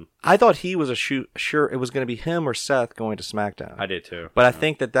something with him. I thought he was sure it was going to be him or Seth going to SmackDown. I did too. But I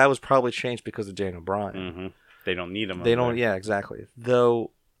think that was probably changed because of Daniel Bryan. Mm-hmm. They don't need him. They don't. Yeah, exactly. Though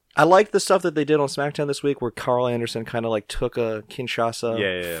I like the stuff that they did on SmackDown this week, where Carl Anderson kind of took a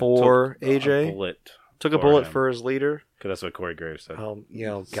Kinshasa for AJ. Took a bullet for his leader. Because that's what Corey Graves said. Oh,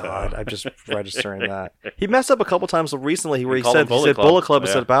 God. I'm just registering that. He messed up a couple times recently where he said Bullet Club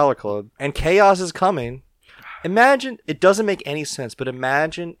instead of Balor Club. And chaos is coming. Imagine, it doesn't make any sense, but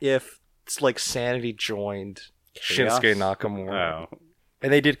imagine if it's like Sanity joined Shinsuke Nakamura. Oh.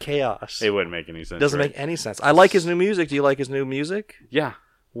 And they did chaos. It wouldn't make any sense. Doesn't make any sense. I like his new music. Do you like his new music? Yeah.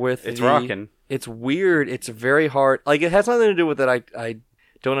 It's rocking. It's weird. It's very hard. Like, it has nothing to do with that I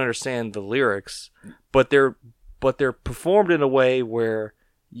don't understand the lyrics, but they're performed in a way where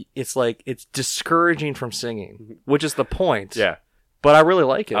it's discouraging from singing, which is the point. Yeah. But I really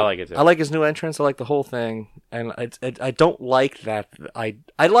like it. I like it too. I like his new entrance. I like the whole thing, and I don't like that. I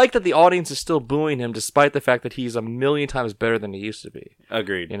like that the audience is still booing him, despite the fact that he's a million times better than he used to be.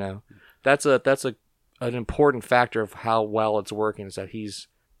 Agreed. You know, that's an important factor of how well it's working. Is that he's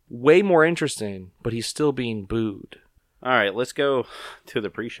way more interesting, but he's still being booed. All right, let's go to the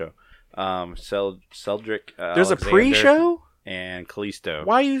pre-show. Cedric. There's a pre-show. And Kalisto.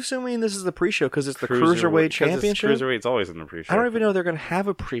 Why are you assuming this is the pre-show? Because it's the Cruiserweight Championship? Cruiserweight's always in the pre-show. I don't even know they're going to have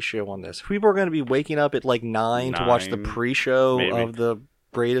a pre-show on this. People are going to be waking up at 9 to watch the pre-show of the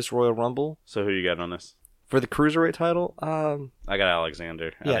greatest Royal Rumble. So who you got on this? For the Cruiserweight title? I got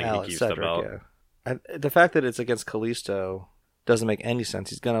Alexander. I think he keeps the belt. Yeah. The fact that it's against Kalisto doesn't make any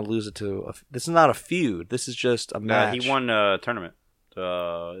sense. He's going to lose it to... This is not a feud. This is just a match. He won a tournament.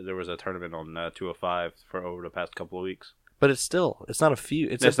 There was a tournament on 205 for over the past couple of weeks. But it's not a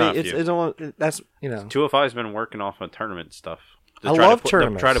feud. It's not a feud. That's 205's been working off of tournament stuff. I love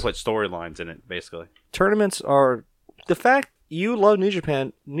tournaments. Try to put storylines in it, basically. Tournaments are the fact you love New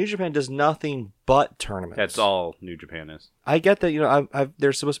Japan. New Japan does nothing but tournaments. That's all New Japan is. I get that.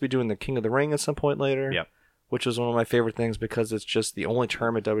 They're supposed to be doing the King of the Ring at some point later. Yep. Which is one of my favorite things because it's just the only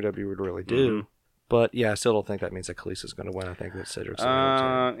tournament WWE would really do. Mm-hmm. But yeah, I still don't think that means that Kalisto's going to win. I think that Cedric's going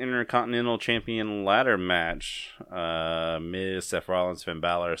to win. Intercontinental Champion ladder match. Miz, Seth Rollins, Finn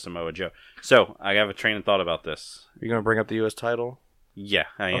Balor, Samoa Joe. So, I have a train of thought about this. You're going to bring up the U.S. title? Yeah,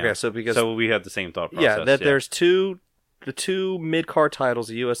 I am. Okay, so we have the same thought process. Yeah, there's the two mid-card titles,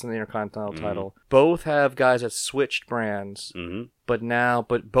 the U.S. and the Intercontinental title. Both have guys that switched brands, but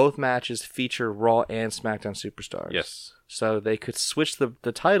both matches feature Raw and SmackDown superstars. Yes. So they could switch the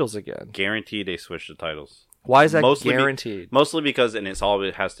titles again. Guaranteed they switch the titles. Why is that guaranteed? Mostly because, and it's all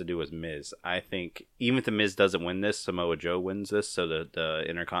it has to do with Miz. I think even if the Miz doesn't win this, Samoa Joe wins this, so the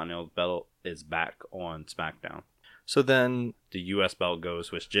Intercontinental belt is back on SmackDown. So then the U.S. belt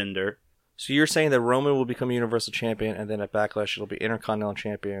goes with Jinder. So you're saying that Roman will become Universal Champion, and then at Backlash it'll be Intercontinental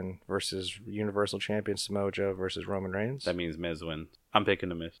Champion versus Universal Champion Samoa Joe versus Roman Reigns? That means Miz wins. I'm picking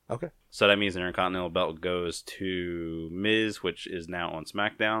the Miz. Okay. So that means the Intercontinental belt goes to Miz, which is now on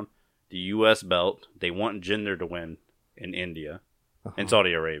SmackDown. The U.S. belt, they want Jinder to win in India. In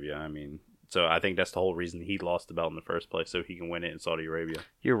Saudi Arabia, I mean. So I think that's the whole reason he lost the belt in the first place, so he can win it in Saudi Arabia.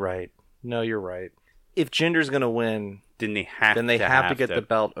 You're right. No, you're right. If Jinder's going to win... Then they have to get the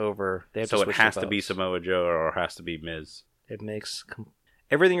belt over. They have so to it has to be Samoa Joe or it has to be Miz. It makes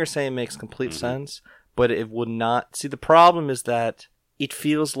everything you're saying makes complete sense. but it would not. See, the problem is that it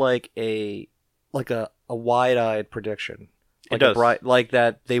feels like a wide-eyed prediction. Like it does. Like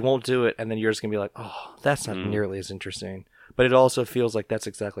that they won't do it, and then you're just gonna be like, oh, that's not nearly as interesting. But it also feels like that's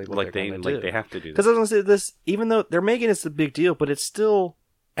exactly what they're going to do. Like they have to do Because I was going to say this, even though they're making this a big deal, but it's still,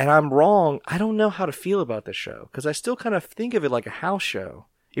 and I'm wrong, I don't know how to feel about this show. Because I still kind of think of it like a house show.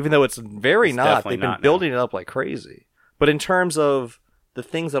 Even though it's very not. They've been building it up like crazy. But in terms of the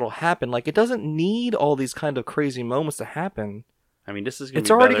things that'll happen, like it doesn't need all these kind of crazy moments to happen. I mean, this is going to be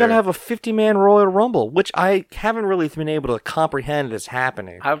It's already going to have a 50-man Royal Rumble, which I haven't really been able to comprehend as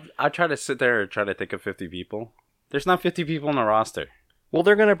happening. I try to sit there and try to think of 50 people. There's not 50 people on the roster. Well,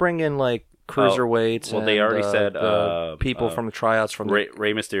 they're going to bring in like cruiserweights. Well, they already said people from the tryouts from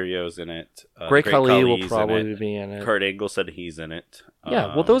Rey Mysterio's in it. Great Khali will probably be in it. Kurt Angle said he's in it.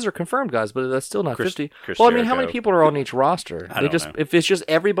 Yeah, well, those are confirmed guys, but that's still not 50. Chris well, I mean, how Jericho. many people are on each roster? I don't know. If it's just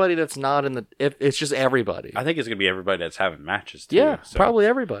everybody that's not in the, if it's just everybody. I think it's gonna be everybody that's having matches too. Yeah, so. probably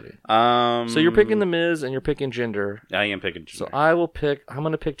everybody. So you're picking the Miz and you're picking Jinder. I am picking Jinder. So I'm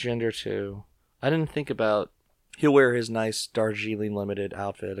gonna pick Jinder too. I didn't think about. He'll wear his nice Darjeeling Limited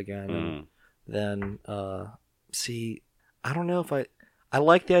outfit again, and then see. I don't know if I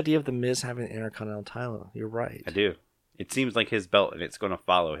like the idea of the Miz having the Intercontinental title. You're right. I do. It seems like his belt, and it's going to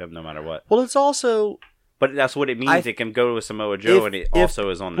follow him no matter what. Well, it's also. But that's what it means. It can go to Samoa Joe, and it also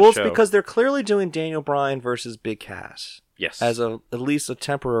is on the show. Well, it's because they're clearly doing Daniel Bryan versus Big Cass. Yes. As at least a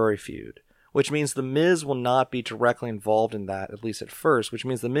temporary feud. Which means the Miz will not be directly involved in that, at least at first. Which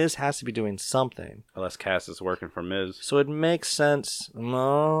means the Miz has to be doing something. Unless Cass is working for Miz. So it makes sense.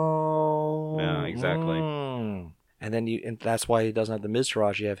 No. Yeah, exactly. And then and that's why he doesn't have the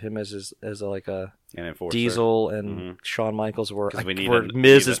Miztourage. You have him as a An enforcer. Diesel and Shawn Michaels, where we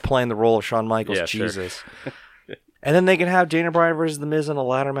Miz is playing the role of Shawn Michaels. Yeah, Jesus. And then they can have Daniel Bryan versus The Miz in a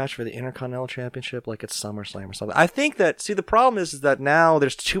ladder match for the Intercontinental Championship, like it's SummerSlam or something. I think that, the problem is that now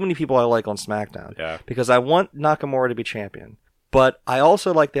there's too many people I like on SmackDown. Yeah. Because I want Nakamura to be champion. But I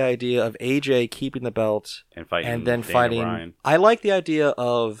also like the idea of AJ keeping the belt and fighting and then Daniel fighting. Bryan. I like the idea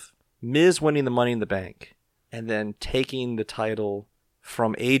of Miz winning the Money in the Bank and then taking the title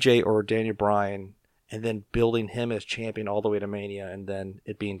from AJ or Daniel Bryan and then building him as champion all the way to Mania, and then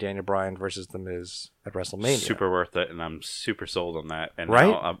it being Daniel Bryan versus The Miz at WrestleMania. Super worth it, and I'm super sold on that. And right?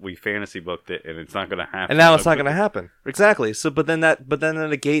 now, we fantasy booked it, and it's not going to happen. And now it's not going to happen. Exactly. So, but then it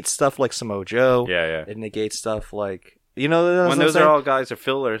negates stuff like Samoa Joe. Yeah. It negates stuff like when those are all guys are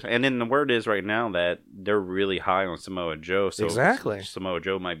fillers, and then the word is right now that they're really high on Samoa Joe. So exactly, Samoa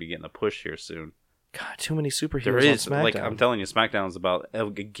Joe might be getting a push here soon. God, too many superheroes there is, on SmackDown. like I'm telling you, SmackDown is about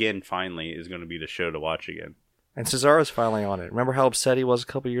again. Finally, is going to be the show to watch again. And Cesaro's finally on it. Remember how upset he was a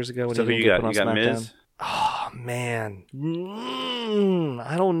couple years ago when he didn't get put on SmackDown? Miz? Oh man,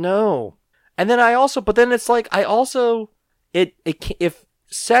 I don't know. And then it's like if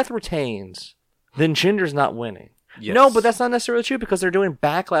Seth retains, then Jinder's not winning. Yes. No, but that's not necessarily true because they're doing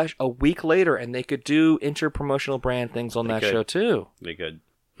Backlash a week later, and they could do inter-promotional brand things on that show too. They could.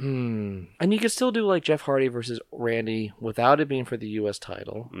 And you could still do like Jeff Hardy versus Randy without it being for the U.S.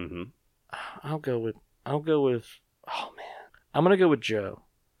 title. Mm-hmm. I'll go with. Oh man, I'm gonna go with Joe.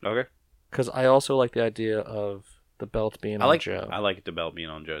 Okay. Because I also like the idea of the belt being on Joe. I like the belt being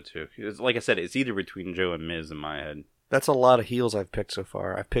on Joe too. Like I said, it's either between Joe and Miz in my head. That's a lot of heels I've picked so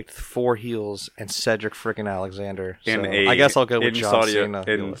far. I've picked 4 heels and Cedric freaking Alexander. So I guess I'll go with John Cena.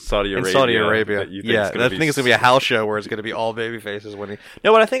 In Saudi Arabia. In Saudi Arabia. Yeah, I think it's going to be a house show where it's going to be all baby faces winning.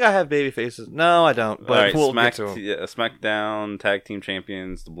 No, but I think I have baby faces. No, I don't. But we'll get to them. SmackDown Tag Team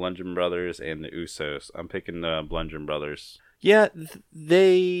Champions, the Bludgeon Brothers, and the Usos. I'm picking the Bludgeon Brothers. Yeah,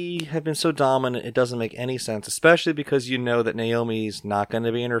 they have been so dominant, it doesn't make any sense, especially because you know that Naomi's not going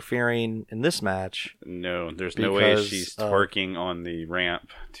to be interfering in this match. No, there's no way she's twerking on the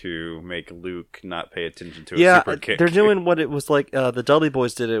ramp to make Luke not pay attention to a super kick. They're doing what it was like, the Dudley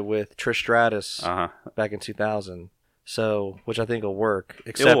Boys did it with Trish Stratus back in 2000, so which I think will work.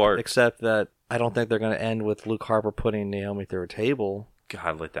 Except that I don't think they're going to end with Luke Harper putting Naomi through a table.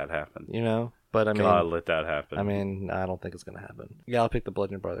 God, let that happen. You know? But I mean, God, let that happen. I mean, I don't think it's going to happen. Yeah, I'll pick the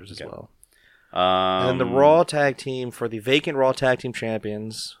Bludgeon Brothers as well. And then the Raw Tag Team for the vacant Raw Tag Team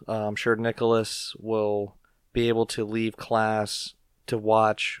Champions. I'm sure Nicholas will be able to leave class to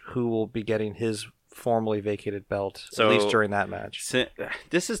watch who will be getting his formerly vacated belt, at least during that match.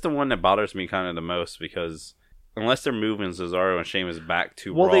 This is the one that bothers me kind of the most because unless they're moving Cesaro and Sheamus back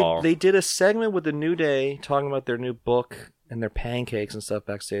to Raw. Well, they did a segment with the New Day talking about their new book and their pancakes and stuff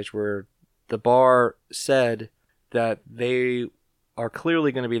backstage where the bar said that they are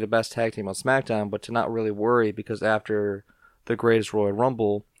clearly going to be the best tag team on SmackDown, but to not really worry because after the Greatest Royal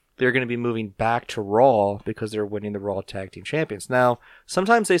Rumble, they're going to be moving back to Raw because they're winning the Raw Tag Team Champions. Now,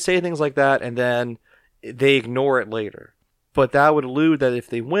 sometimes they say things like that and then they ignore it later. But that would allude that if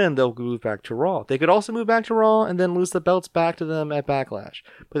they win, they'll move back to Raw. They could also move back to Raw and then lose the belts back to them at Backlash.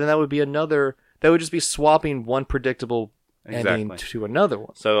 But then that would be that would just be swapping one predictable ending to another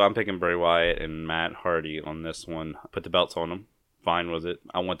one. So I'm picking Bray Wyatt and Matt Hardy on this one. Put the belts on them. Fine with it.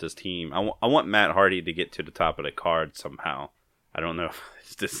 I want this team. I want Matt Hardy to get to the top of the card somehow. I don't know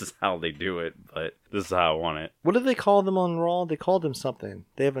if this is how they do it, but this is how I want it. What did they call them on Raw? They called them something.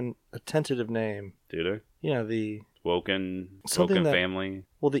 They have a tentative name. Do they? Yeah, the... Woken Something that- family.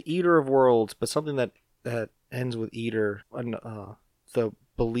 Well, the Eater of Worlds, but something that ends with Eater. The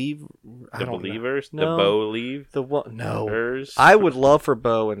Believe... I The don't know. Believers? No. The Bo-Leave? The what? No. Hers? I would love for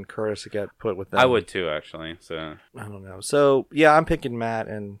Bo and Curtis to get put with them. I would too, actually. So I don't know. So, yeah, I'm picking Matt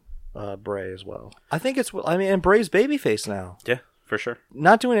and Bray as well. I think and Bray's babyface now. yeah, for sure.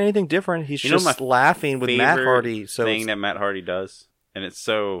 Not doing anything different. He's You know just my laughing with Matt Favorite Hardy. So thing that Matt Hardy does, and it's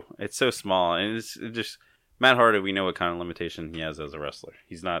so small, and it just Matt Hardy. We know what kind of limitation he has as a wrestler.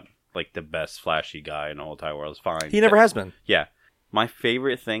 He's not like the best flashy guy in the whole entire world. It's fine. he never has been. Yeah. My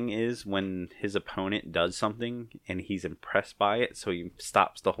favorite thing is when his opponent does something and he's impressed by it, so he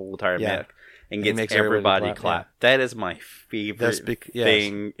stops the whole entire match and gets makes everybody everybody clap. clap. That is my favorite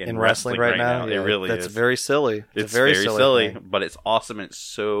thing in wrestling right now. Yeah, it really that's is. very silly. It's very silly, thing. but it's awesome and it's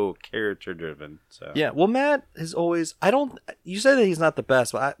so character driven. So Yeah, well, Matt is always. You say that he's not the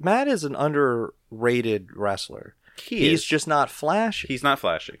best, but Matt is an underrated wrestler. He's just not flashy. He's not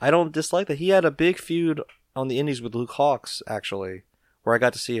flashy. I don't dislike that. He had a big feud on the Indies with Luke Hawx, actually, where I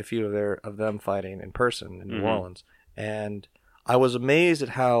got to see a few of them fighting in person in New Orleans, and I was amazed at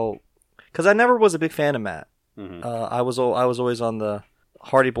how, because I never was a big fan of Matt. I was always on the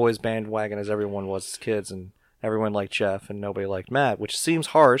Hardy Boys bandwagon, as everyone was as kids, and everyone liked Jeff and nobody liked Matt, which seems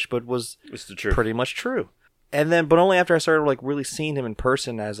harsh, but was It's the truth. pretty much true. And then, but only after I started like really seeing him in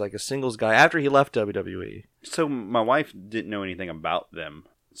person as like a singles guy after he left WWE. So my wife didn't know anything about them.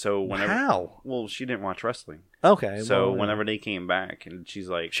 So whenever How? well, she didn't watch wrestling. Okay. So well, whenever they came back, and she's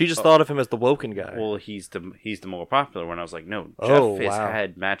like, she just "Oh, thought of him as the Woken guy. well, he's the more popular one." I was like, no, Oh, Jeff has wow.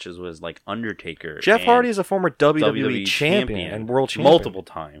 had matches with like Undertaker. Jeff and Hardy is a former WWE champion and world champion. multiple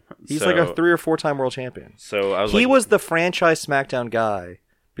times. He's So- like a 3 or 4 time world champion. So I was He like, was the franchise SmackDown guy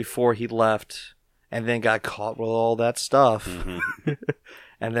before he left and then got caught with all that stuff. Mm-hmm.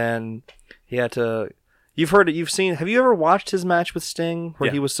 And then he had to... Have you ever watched his match with Sting where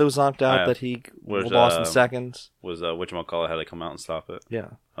Yeah. he was so zonked out have. that he Was, lost in seconds? was whatchamacallit had to come out and stop it. Yeah.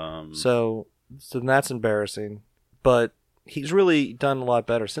 Um, So that's embarrassing. But he's really done a lot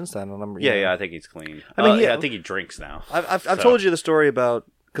better since then. And yeah, I think he's clean. I mean, I think he drinks now. I've So- told you the story about,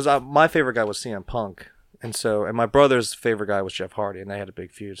 because my favorite guy was CM Punk, and my brother's favorite guy was Jeff Hardy, and they had a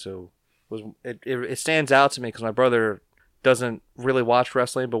big feud. So it stands out to me because my brother doesn't really watch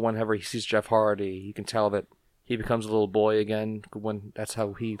wrestling, but whenever he sees Jeff Hardy, you can tell that he becomes a little boy again. When that's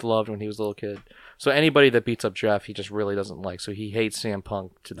how he loved when he was a little kid. So anybody that beats up Jeff, he just really doesn't like. So he hates CM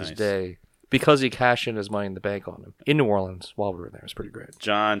Punk to this Nice. day because he cashed in his Money in the Bank on him in New Orleans while we were there. It's pretty great.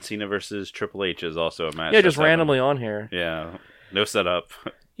 John Cena versus Triple H is also a match. Yeah, just that's randomly on here. happening. Yeah, no setup.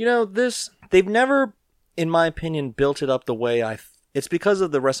 You know, they've never, in my opinion, built it up the way it's because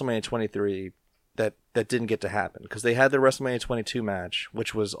of the WrestleMania 23 that didn't get to happen. Because they had the WrestleMania 22 match,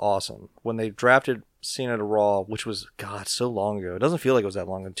 which was awesome. When they drafted Cena to Raw, which was, God, so long ago. It doesn't feel like it was that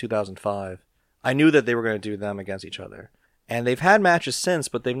long, in 2005. I knew that they were going to do them against each other. And they've had matches since,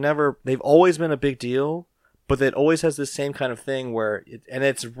 but they've always been a big deal. But it always has this same kind of thing where, and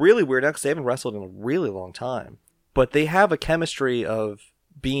it's really weird now because they haven't wrestled in a really long time. But they have a chemistry of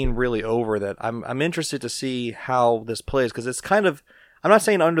being really over that I'm interested to see how this plays, because it's kind of, I'm not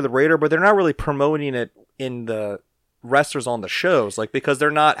saying under the radar, but they're not really promoting it in the wrestlers on the shows, like, because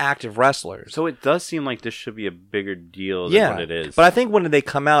they're not active wrestlers. So it does seem like this should be a bigger deal than what it is. But I think when they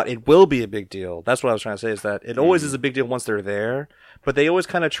come out, it will be a big deal. That's what I was trying to say, is that it always is a big deal once they're there, but they always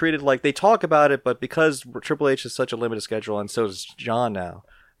kind of treat it like, they talk about it, but because Triple H is such a limited schedule, and so does John now,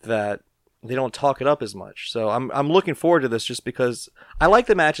 that they don't talk it up as much. So I'm looking forward to this just because I like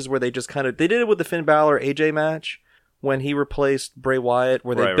the matches where they just kind of, they did it with the Finn Balor AJ match when he replaced Bray Wyatt,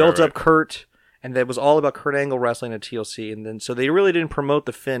 where they built up Kurt, and it was all about Kurt Angle wrestling at TLC, and then so they really didn't promote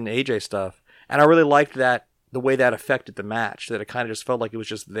the Finn AJ stuff, and I really liked that, the way that affected the match, that it kind of just felt like it was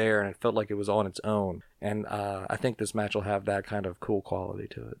just there, and it felt like it was on its own, and I think this match will have that kind of cool quality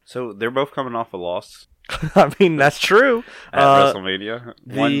to it. So they're both coming off a loss I mean, that's true. at WrestleMania.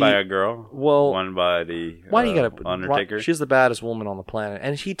 One by a girl. Well, one by the why do you gotta Undertaker. She's the baddest woman on the planet,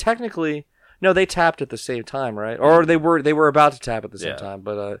 and he technically, No, they tapped at the same time, right? Or they were about to tap at the same Yeah. time,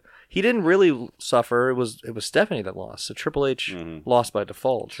 but he didn't really suffer. It was Stephanie that lost. So Triple H lost by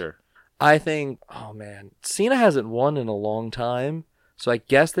default. Sure. I think, oh man, Cena hasn't won in a long time, so I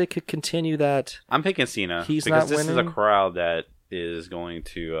guess they could continue that. I'm picking Cena He's because not this is a winning? crowd that is going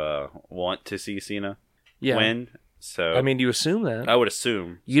to want to see Cena win. So I mean, you assume that. I would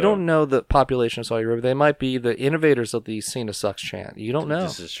assume You so. don't know the population of Saudi Arabia. They might be the innovators of the Cena sucks chant. You don't know.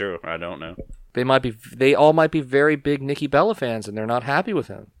 This is true. I don't know. They all might be very big Nikki Bella fans, and they're not happy with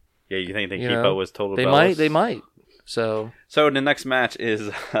him. Yeah, you think they You keep know, up with Total They Bellas? might. So So the next match is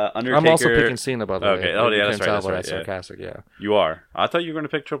Undertaker. I'm also picking Cena, by the way. Okay. Oh, You yeah, can that's right, tell that's by right, that yeah. sarcastic, yeah. You are. I thought you were going to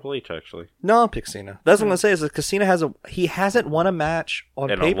pick Triple H actually. No, I'll pick Cena. That's what I'm gonna say. Is because Cena hasn't won a match on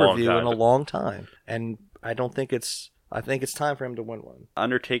In a pay per long view time. in a long time, and I think it's time for him to win one.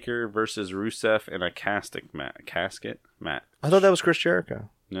 Undertaker versus Rusev in a casket match. I thought that was Chris Jericho.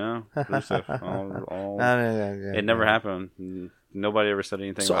 No, Rusev. No. It never happened. Nobody ever said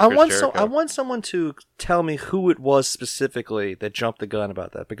anything So about I Chris want Jericho. I want someone to tell me who it was specifically that jumped the gun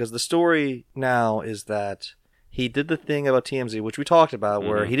about that, because the story now is that he did the thing about TMZ, which we talked about,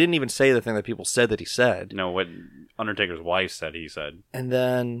 where he didn't even say the thing that people said that he said, No, what Undertaker's wife said, he said. and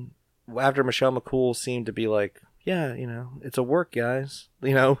then after Michelle McCool seemed to be like, yeah, it's a work, guys,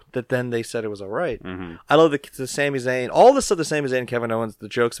 that then they said it was all right. Mm-hmm. I love the Sami Zayn, all the stuff the Sami Zayn and Kevin Owens, the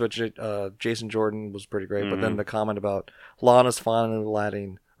jokes about Jason Jordan was pretty great, but then the comment about Lana's finally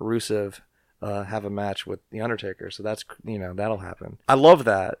letting Rusev have a match with The Undertaker, so that's, that'll happen. I love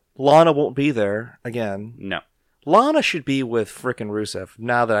that. Lana won't be there again. No. Lana should be with frickin' Rusev,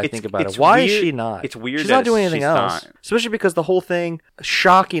 now that I It's- think about it's it. Why is weird- she not? it's weird She's that not doing anything she's else. not. Especially because the whole thing,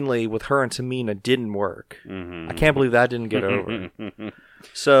 shockingly, with her and Tamina didn't work. Mm-hmm. I can't believe that didn't get over.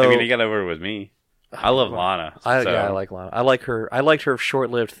 So I mean, he got over it with me. I love Lana. I so. like Lana. I liked her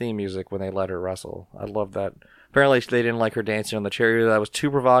short-lived theme music when they let her wrestle. I love that. Apparently, they didn't like her dancing on the chair. Either that was too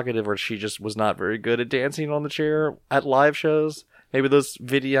provocative, or she just was not very good at dancing on the chair at live shows. Maybe those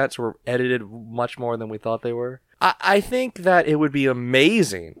vignettes were edited much more than we thought they were. I think that it would be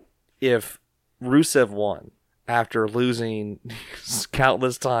amazing if Rusev won after losing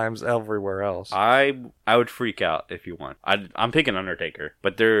countless times everywhere else. I would freak out if you won. I'm picking Undertaker,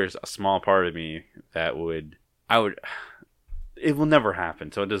 but there's a small part of me that it will never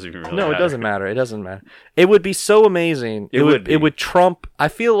happen, so it doesn't even really No, matter. it doesn't matter. It doesn't matter. It would be so amazing. It would be. It would trump. I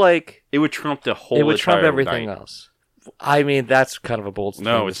feel like It would trump the whole it would trump entire everything night. else. I mean, that's kind of a bold thing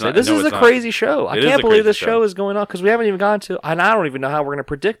No, to it's say. not. This No, is it's a not. crazy show. I It is can't a believe crazy this show show. is going on because we haven't even gotten to. And I don't even know how we're going to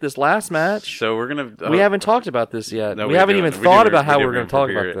predict this last match. So we're gonna. We haven't talked about this yet. No, we we're haven't doing- even we thought didn't- about how we we're going didn't to talk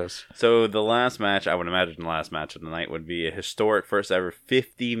prepare about it. this. So the last match, I would imagine the last match of the night would be a historic first ever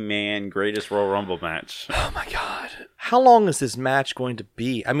 50-man greatest Royal Rumble match. Oh my god! How long is this match going to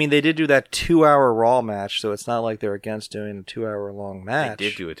be? I mean, they did do that 2-hour Raw match, so it's not like they're against doing a 2-hour long match. They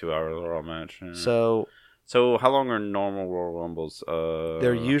did do a 2-hour Royal match. Yeah. So how long are normal Royal Rumbles?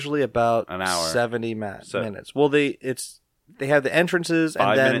 they're usually about an hour. 70 So- minutes. Well, they have the entrances, 5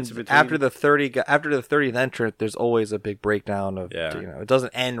 and then minutes in between? after the 30th entrant, there's always a big breakdown of it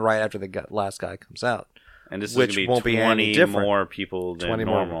doesn't end right after the last guy comes out. And this which is going won't to be be any 20 different. more people than 20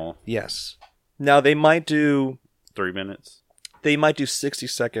 normal. more. Yes. Now they might do 3 minutes.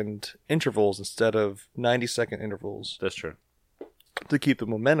 60-second intervals instead of 90-second intervals That's true. to keep the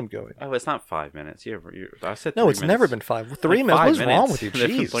momentum going. Oh, it's not 5 minutes. I said No, 3 it's minutes. never been 5. 3 Like minutes. 5 What's wrong minutes. with you?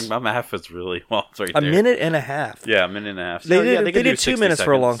 It's Jeez. like my math is really off right A there. minute and a half. Yeah, a minute and a half. They So, did, yeah, they can do did 2 60 minutes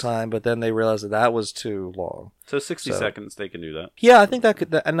for a long seconds. time, but then they realized that was too long. So 60 So- seconds, they can do that. Yeah, I think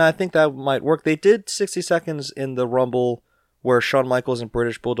and I think that might work. They did 60 seconds in the Rumble where Shawn Michaels and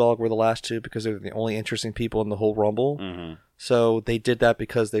British Bulldog were the last two because they were the only interesting people in the whole Rumble. Mm-hmm. So they did that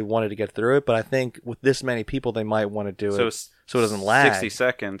because they wanted to get through it. But I think with this many people, they might want to do it so it doesn't lag. 60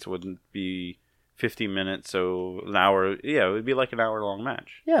 seconds would be 50 minutes, so an hour. Yeah, it would be like an hour-long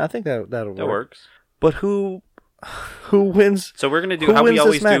match. Yeah, I think that'll That work. works. But who wins? So we're going to do Who how we wins this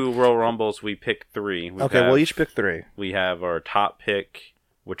always match? do Royal Rumbles. We pick 3. We'll each pick 3. We have our top pick,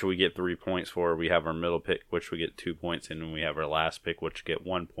 which we get 3 points for. We have our middle pick, which we get 2 points, and then we have our last pick, which get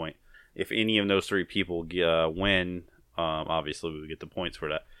 1 point. If any of those 3 people win, obviously we get the points for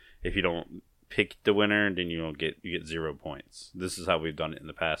that. If you don't pick the winner, then you get 0 points. This is how we've done it in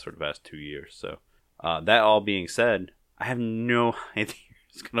the past for the past 2 years. So that all being said, I have no idea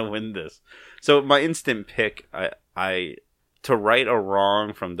who's gonna win this. So my instant pick, I to right or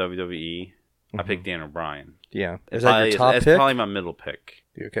wrong from WWE, I picked Dan O'Brien. Yeah. Is that your top It's pick? probably my middle pick.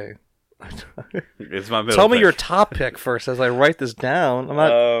 Okay. It's my middle Tell me pick. your top pick first as I write this down. I'm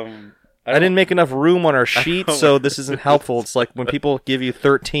not. I didn't make enough room on our sheet, so this isn't helpful. It's like when people give you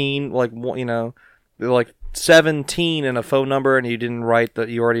 13, like, you know, like 17 and a phone number, and you didn't write that.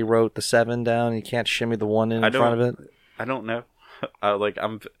 You already wrote the 7 down. And you can't shimmy the 1 in front of it. I don't know.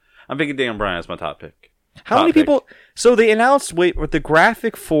 I'm picking Daniel Bryan as my top pick. How many people? So they announced with the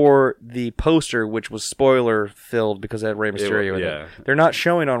graphic for the poster, which was spoiler filled because it had Rey Mysterio in it. They're not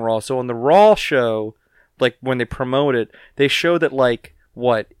showing on Raw. So on the Raw show, like when they promote it, they show that like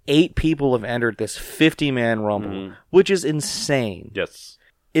 8 people have entered this 50-man Rumble, which is insane. Yes.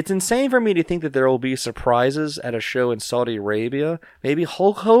 It's insane for me to think that there will be surprises at a show in Saudi Arabia. Maybe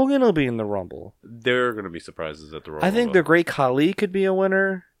Hulk Hogan will be in the Rumble. There are going to be surprises at the Rumble. I think the Great Khali could be a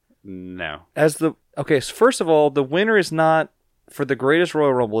winner. No. So first of all, the winner is not for the greatest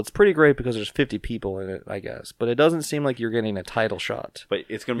Royal Rumble. It's pretty great because there's 50 people in it, I guess. But it doesn't seem like you're getting a title shot. But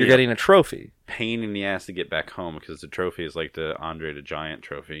it's going to be getting a trophy. Pain in the ass to get back home because the trophy is like the Andre the Giant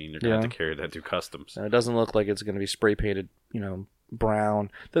trophy, and you're going to have to carry that to customs. And it doesn't look like it's going to be spray painted,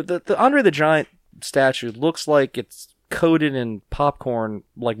 brown. The Andre the Giant statue looks like it's coated in popcorn,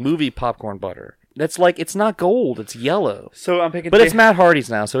 like movie popcorn butter. That's like, it's not gold, it's yellow. So I'm picking, but it's Matt Hardy's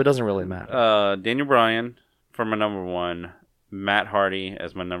now, so it doesn't really matter. Daniel Bryan for my number 1, Matt Hardy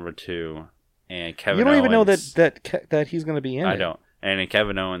as my number 2, and Kevin Owens. You don't even know that he's going to be in it. I don't. And then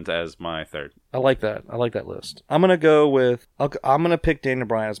Kevin Owens as my 3rd. I like that. I like that list. I'm going to pick Daniel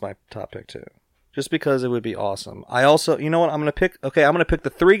Bryan as my top pick too. Just because it would be awesome. I also, you know what, I'm going to pick the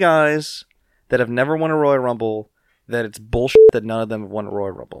 3 guys that have never won a Royal Rumble, that it's bullshit that none of them have won a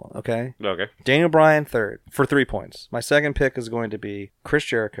Royal Rumble, okay? Okay. Daniel Bryan 3rd for 3 points. My second pick is going to be Chris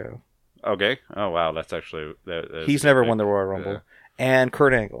Jericho. Okay. Oh, wow. That's actually... He's never won the Royal Rumble. Yeah. And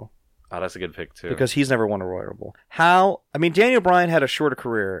Kurt Angle. Oh, that's a good pick, too. Because he's never won a Royal Rumble. Daniel Bryan had a shorter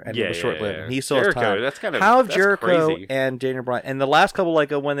career and he was short-lived. And he still has time. How have Jericho crazy. And Daniel Bryan... And the last couple,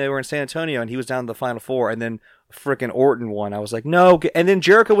 like when they were in San Antonio and he was down to the Final Four, and then freaking Orton won. I was like, no. And then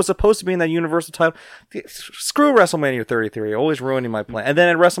Jericho was supposed to be in that Universal title. Screw WrestleMania 33. Always ruining my plan. And then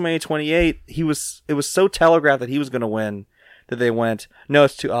at WrestleMania 28, it was so telegraphed that he was going to win that they went, no,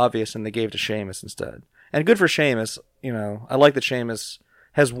 it's too obvious, and they gave it to Sheamus instead. And good for Sheamus. I like that Sheamus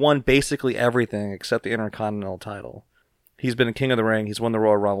has won basically everything except the Intercontinental title. He's been a King of the Ring. He's won the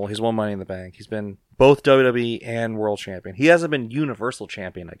Royal Rumble. He's won Money in the Bank. He's been both WWE and World Champion. He hasn't been Universal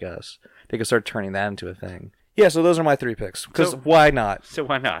Champion, I guess. They could start turning that into a thing. Yeah, so those are my 3 picks. Because why not? So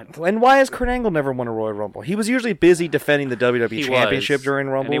why not? And why has Kurt Angle never won a Royal Rumble? He was usually busy defending the WWE Championship during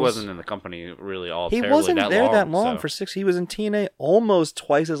Rumbles. And he wasn't in the company really He wasn't there that long for 6. He was in TNA almost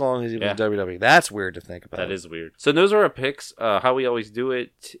twice as long as he was in WWE. That's weird to think about. That is weird. So those are our picks. How we always do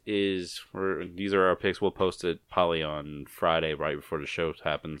it is, these are our picks. We'll post it probably on Friday right before the show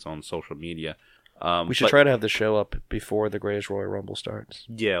happens on social media. We should try to have the show up before the Greatest Royal Rumble starts.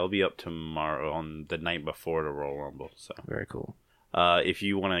 Yeah, it'll be up tomorrow on the night before the Royal Rumble. So very cool. If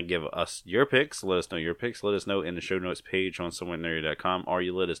you want to give us your picks, let us know your picks. Let us know in the show notes page on somewherenerdy.com, or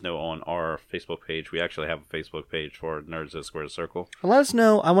you let us know on our Facebook page. We actually have a Facebook page for Nerds That Square Circle. Let us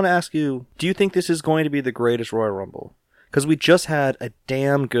know. I want to ask you, do you think this is going to be the Greatest Royal Rumble? Because we just had a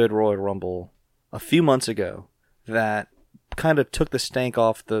damn good Royal Rumble a few months ago that kind of took the stank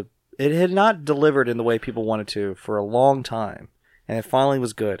off the... It had not delivered in the way people wanted to for a long time, and it finally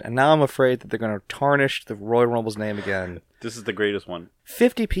was good. And now I'm afraid that they're going to tarnish the Royal Rumble's name again. This is the greatest one.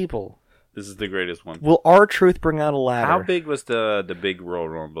 50 people. This is the greatest one. Will R-Truth bring out a ladder? How big was the big Royal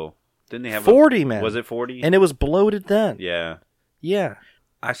Rumble? Didn't they have 40, man. Was it 40? And it was bloated then. Yeah. Yeah.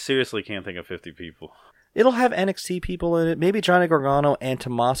 I seriously can't think of 50 people. It'll have NXT people in it. Maybe Johnny Gargano and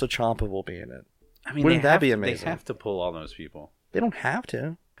Tommaso Ciampa will be in it. I mean, wouldn't that be amazing? They have to pull all those people. They don't have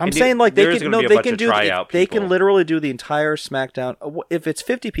to. I'm saying like they can they can literally do the entire SmackDown. If it's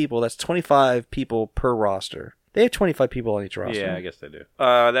 50 people, that's 25 people per roster. They have 25 people on each roster. Yeah, I guess they do.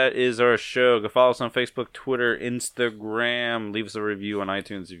 That is our show. Go follow us on Facebook, Twitter, Instagram. Leave us a review on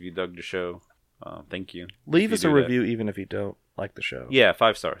iTunes if you dug the show. Thank you. Leave us a review even if you don't like the show. Yeah,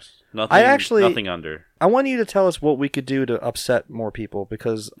 5 stars. Nothing under. I want you to tell us what we could do to upset more people,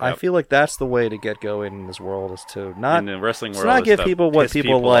 because I feel like that's the way to get going in this world, is to not in the wrestling world. It's not give people what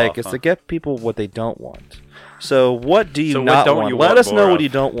people like. It's to get people what they don't want. So what do you not want? Let us know what you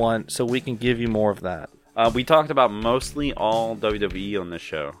don't want so we can give you more of that. We talked about mostly all WWE on this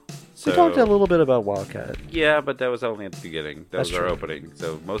show. We talked a little bit about Wildcat. Yeah, but that was only at the beginning. That That's was our true. opening.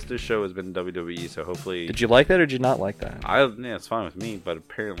 So most of the show has been WWE. So hopefully, Did you like that or did you not like that? Yeah, it's fine with me. But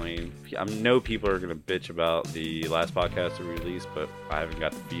apparently, I know people are gonna bitch about the last podcast we released, but I haven't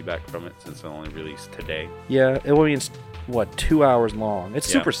got the feedback from it since it only released today. Yeah, it means what, 2 hours long.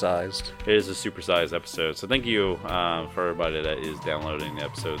 It's Yeah. supersized. It is a supersized episode, so thank you for everybody that is downloading the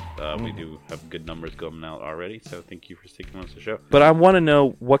episode. We do have good numbers going out already, so thank you for sticking with the show. But I want to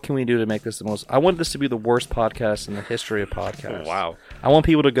know, what can we do to make this the most... I want this to be the worst podcast in the history of podcasts. Wow. I want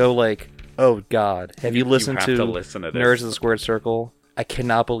people to go like, oh God, have you listened have to listen to this. Nerds of the Squared Circle? I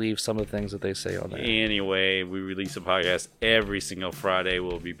cannot believe some of the things that they say on there. Anyway, we release a podcast every single Friday.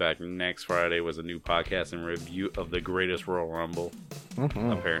 We'll be back next Friday with a new podcast and review of the greatest Royal Rumble,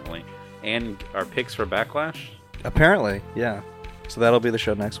 apparently. And our picks for Backlash. Apparently, yeah. So that'll be the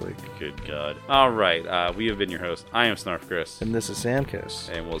show next week. Good God. All right. We have been your host. I am Snarf Chris. And this is Sam Kiss.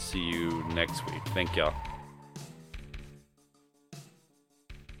 And we'll see you next week. Thank y'all.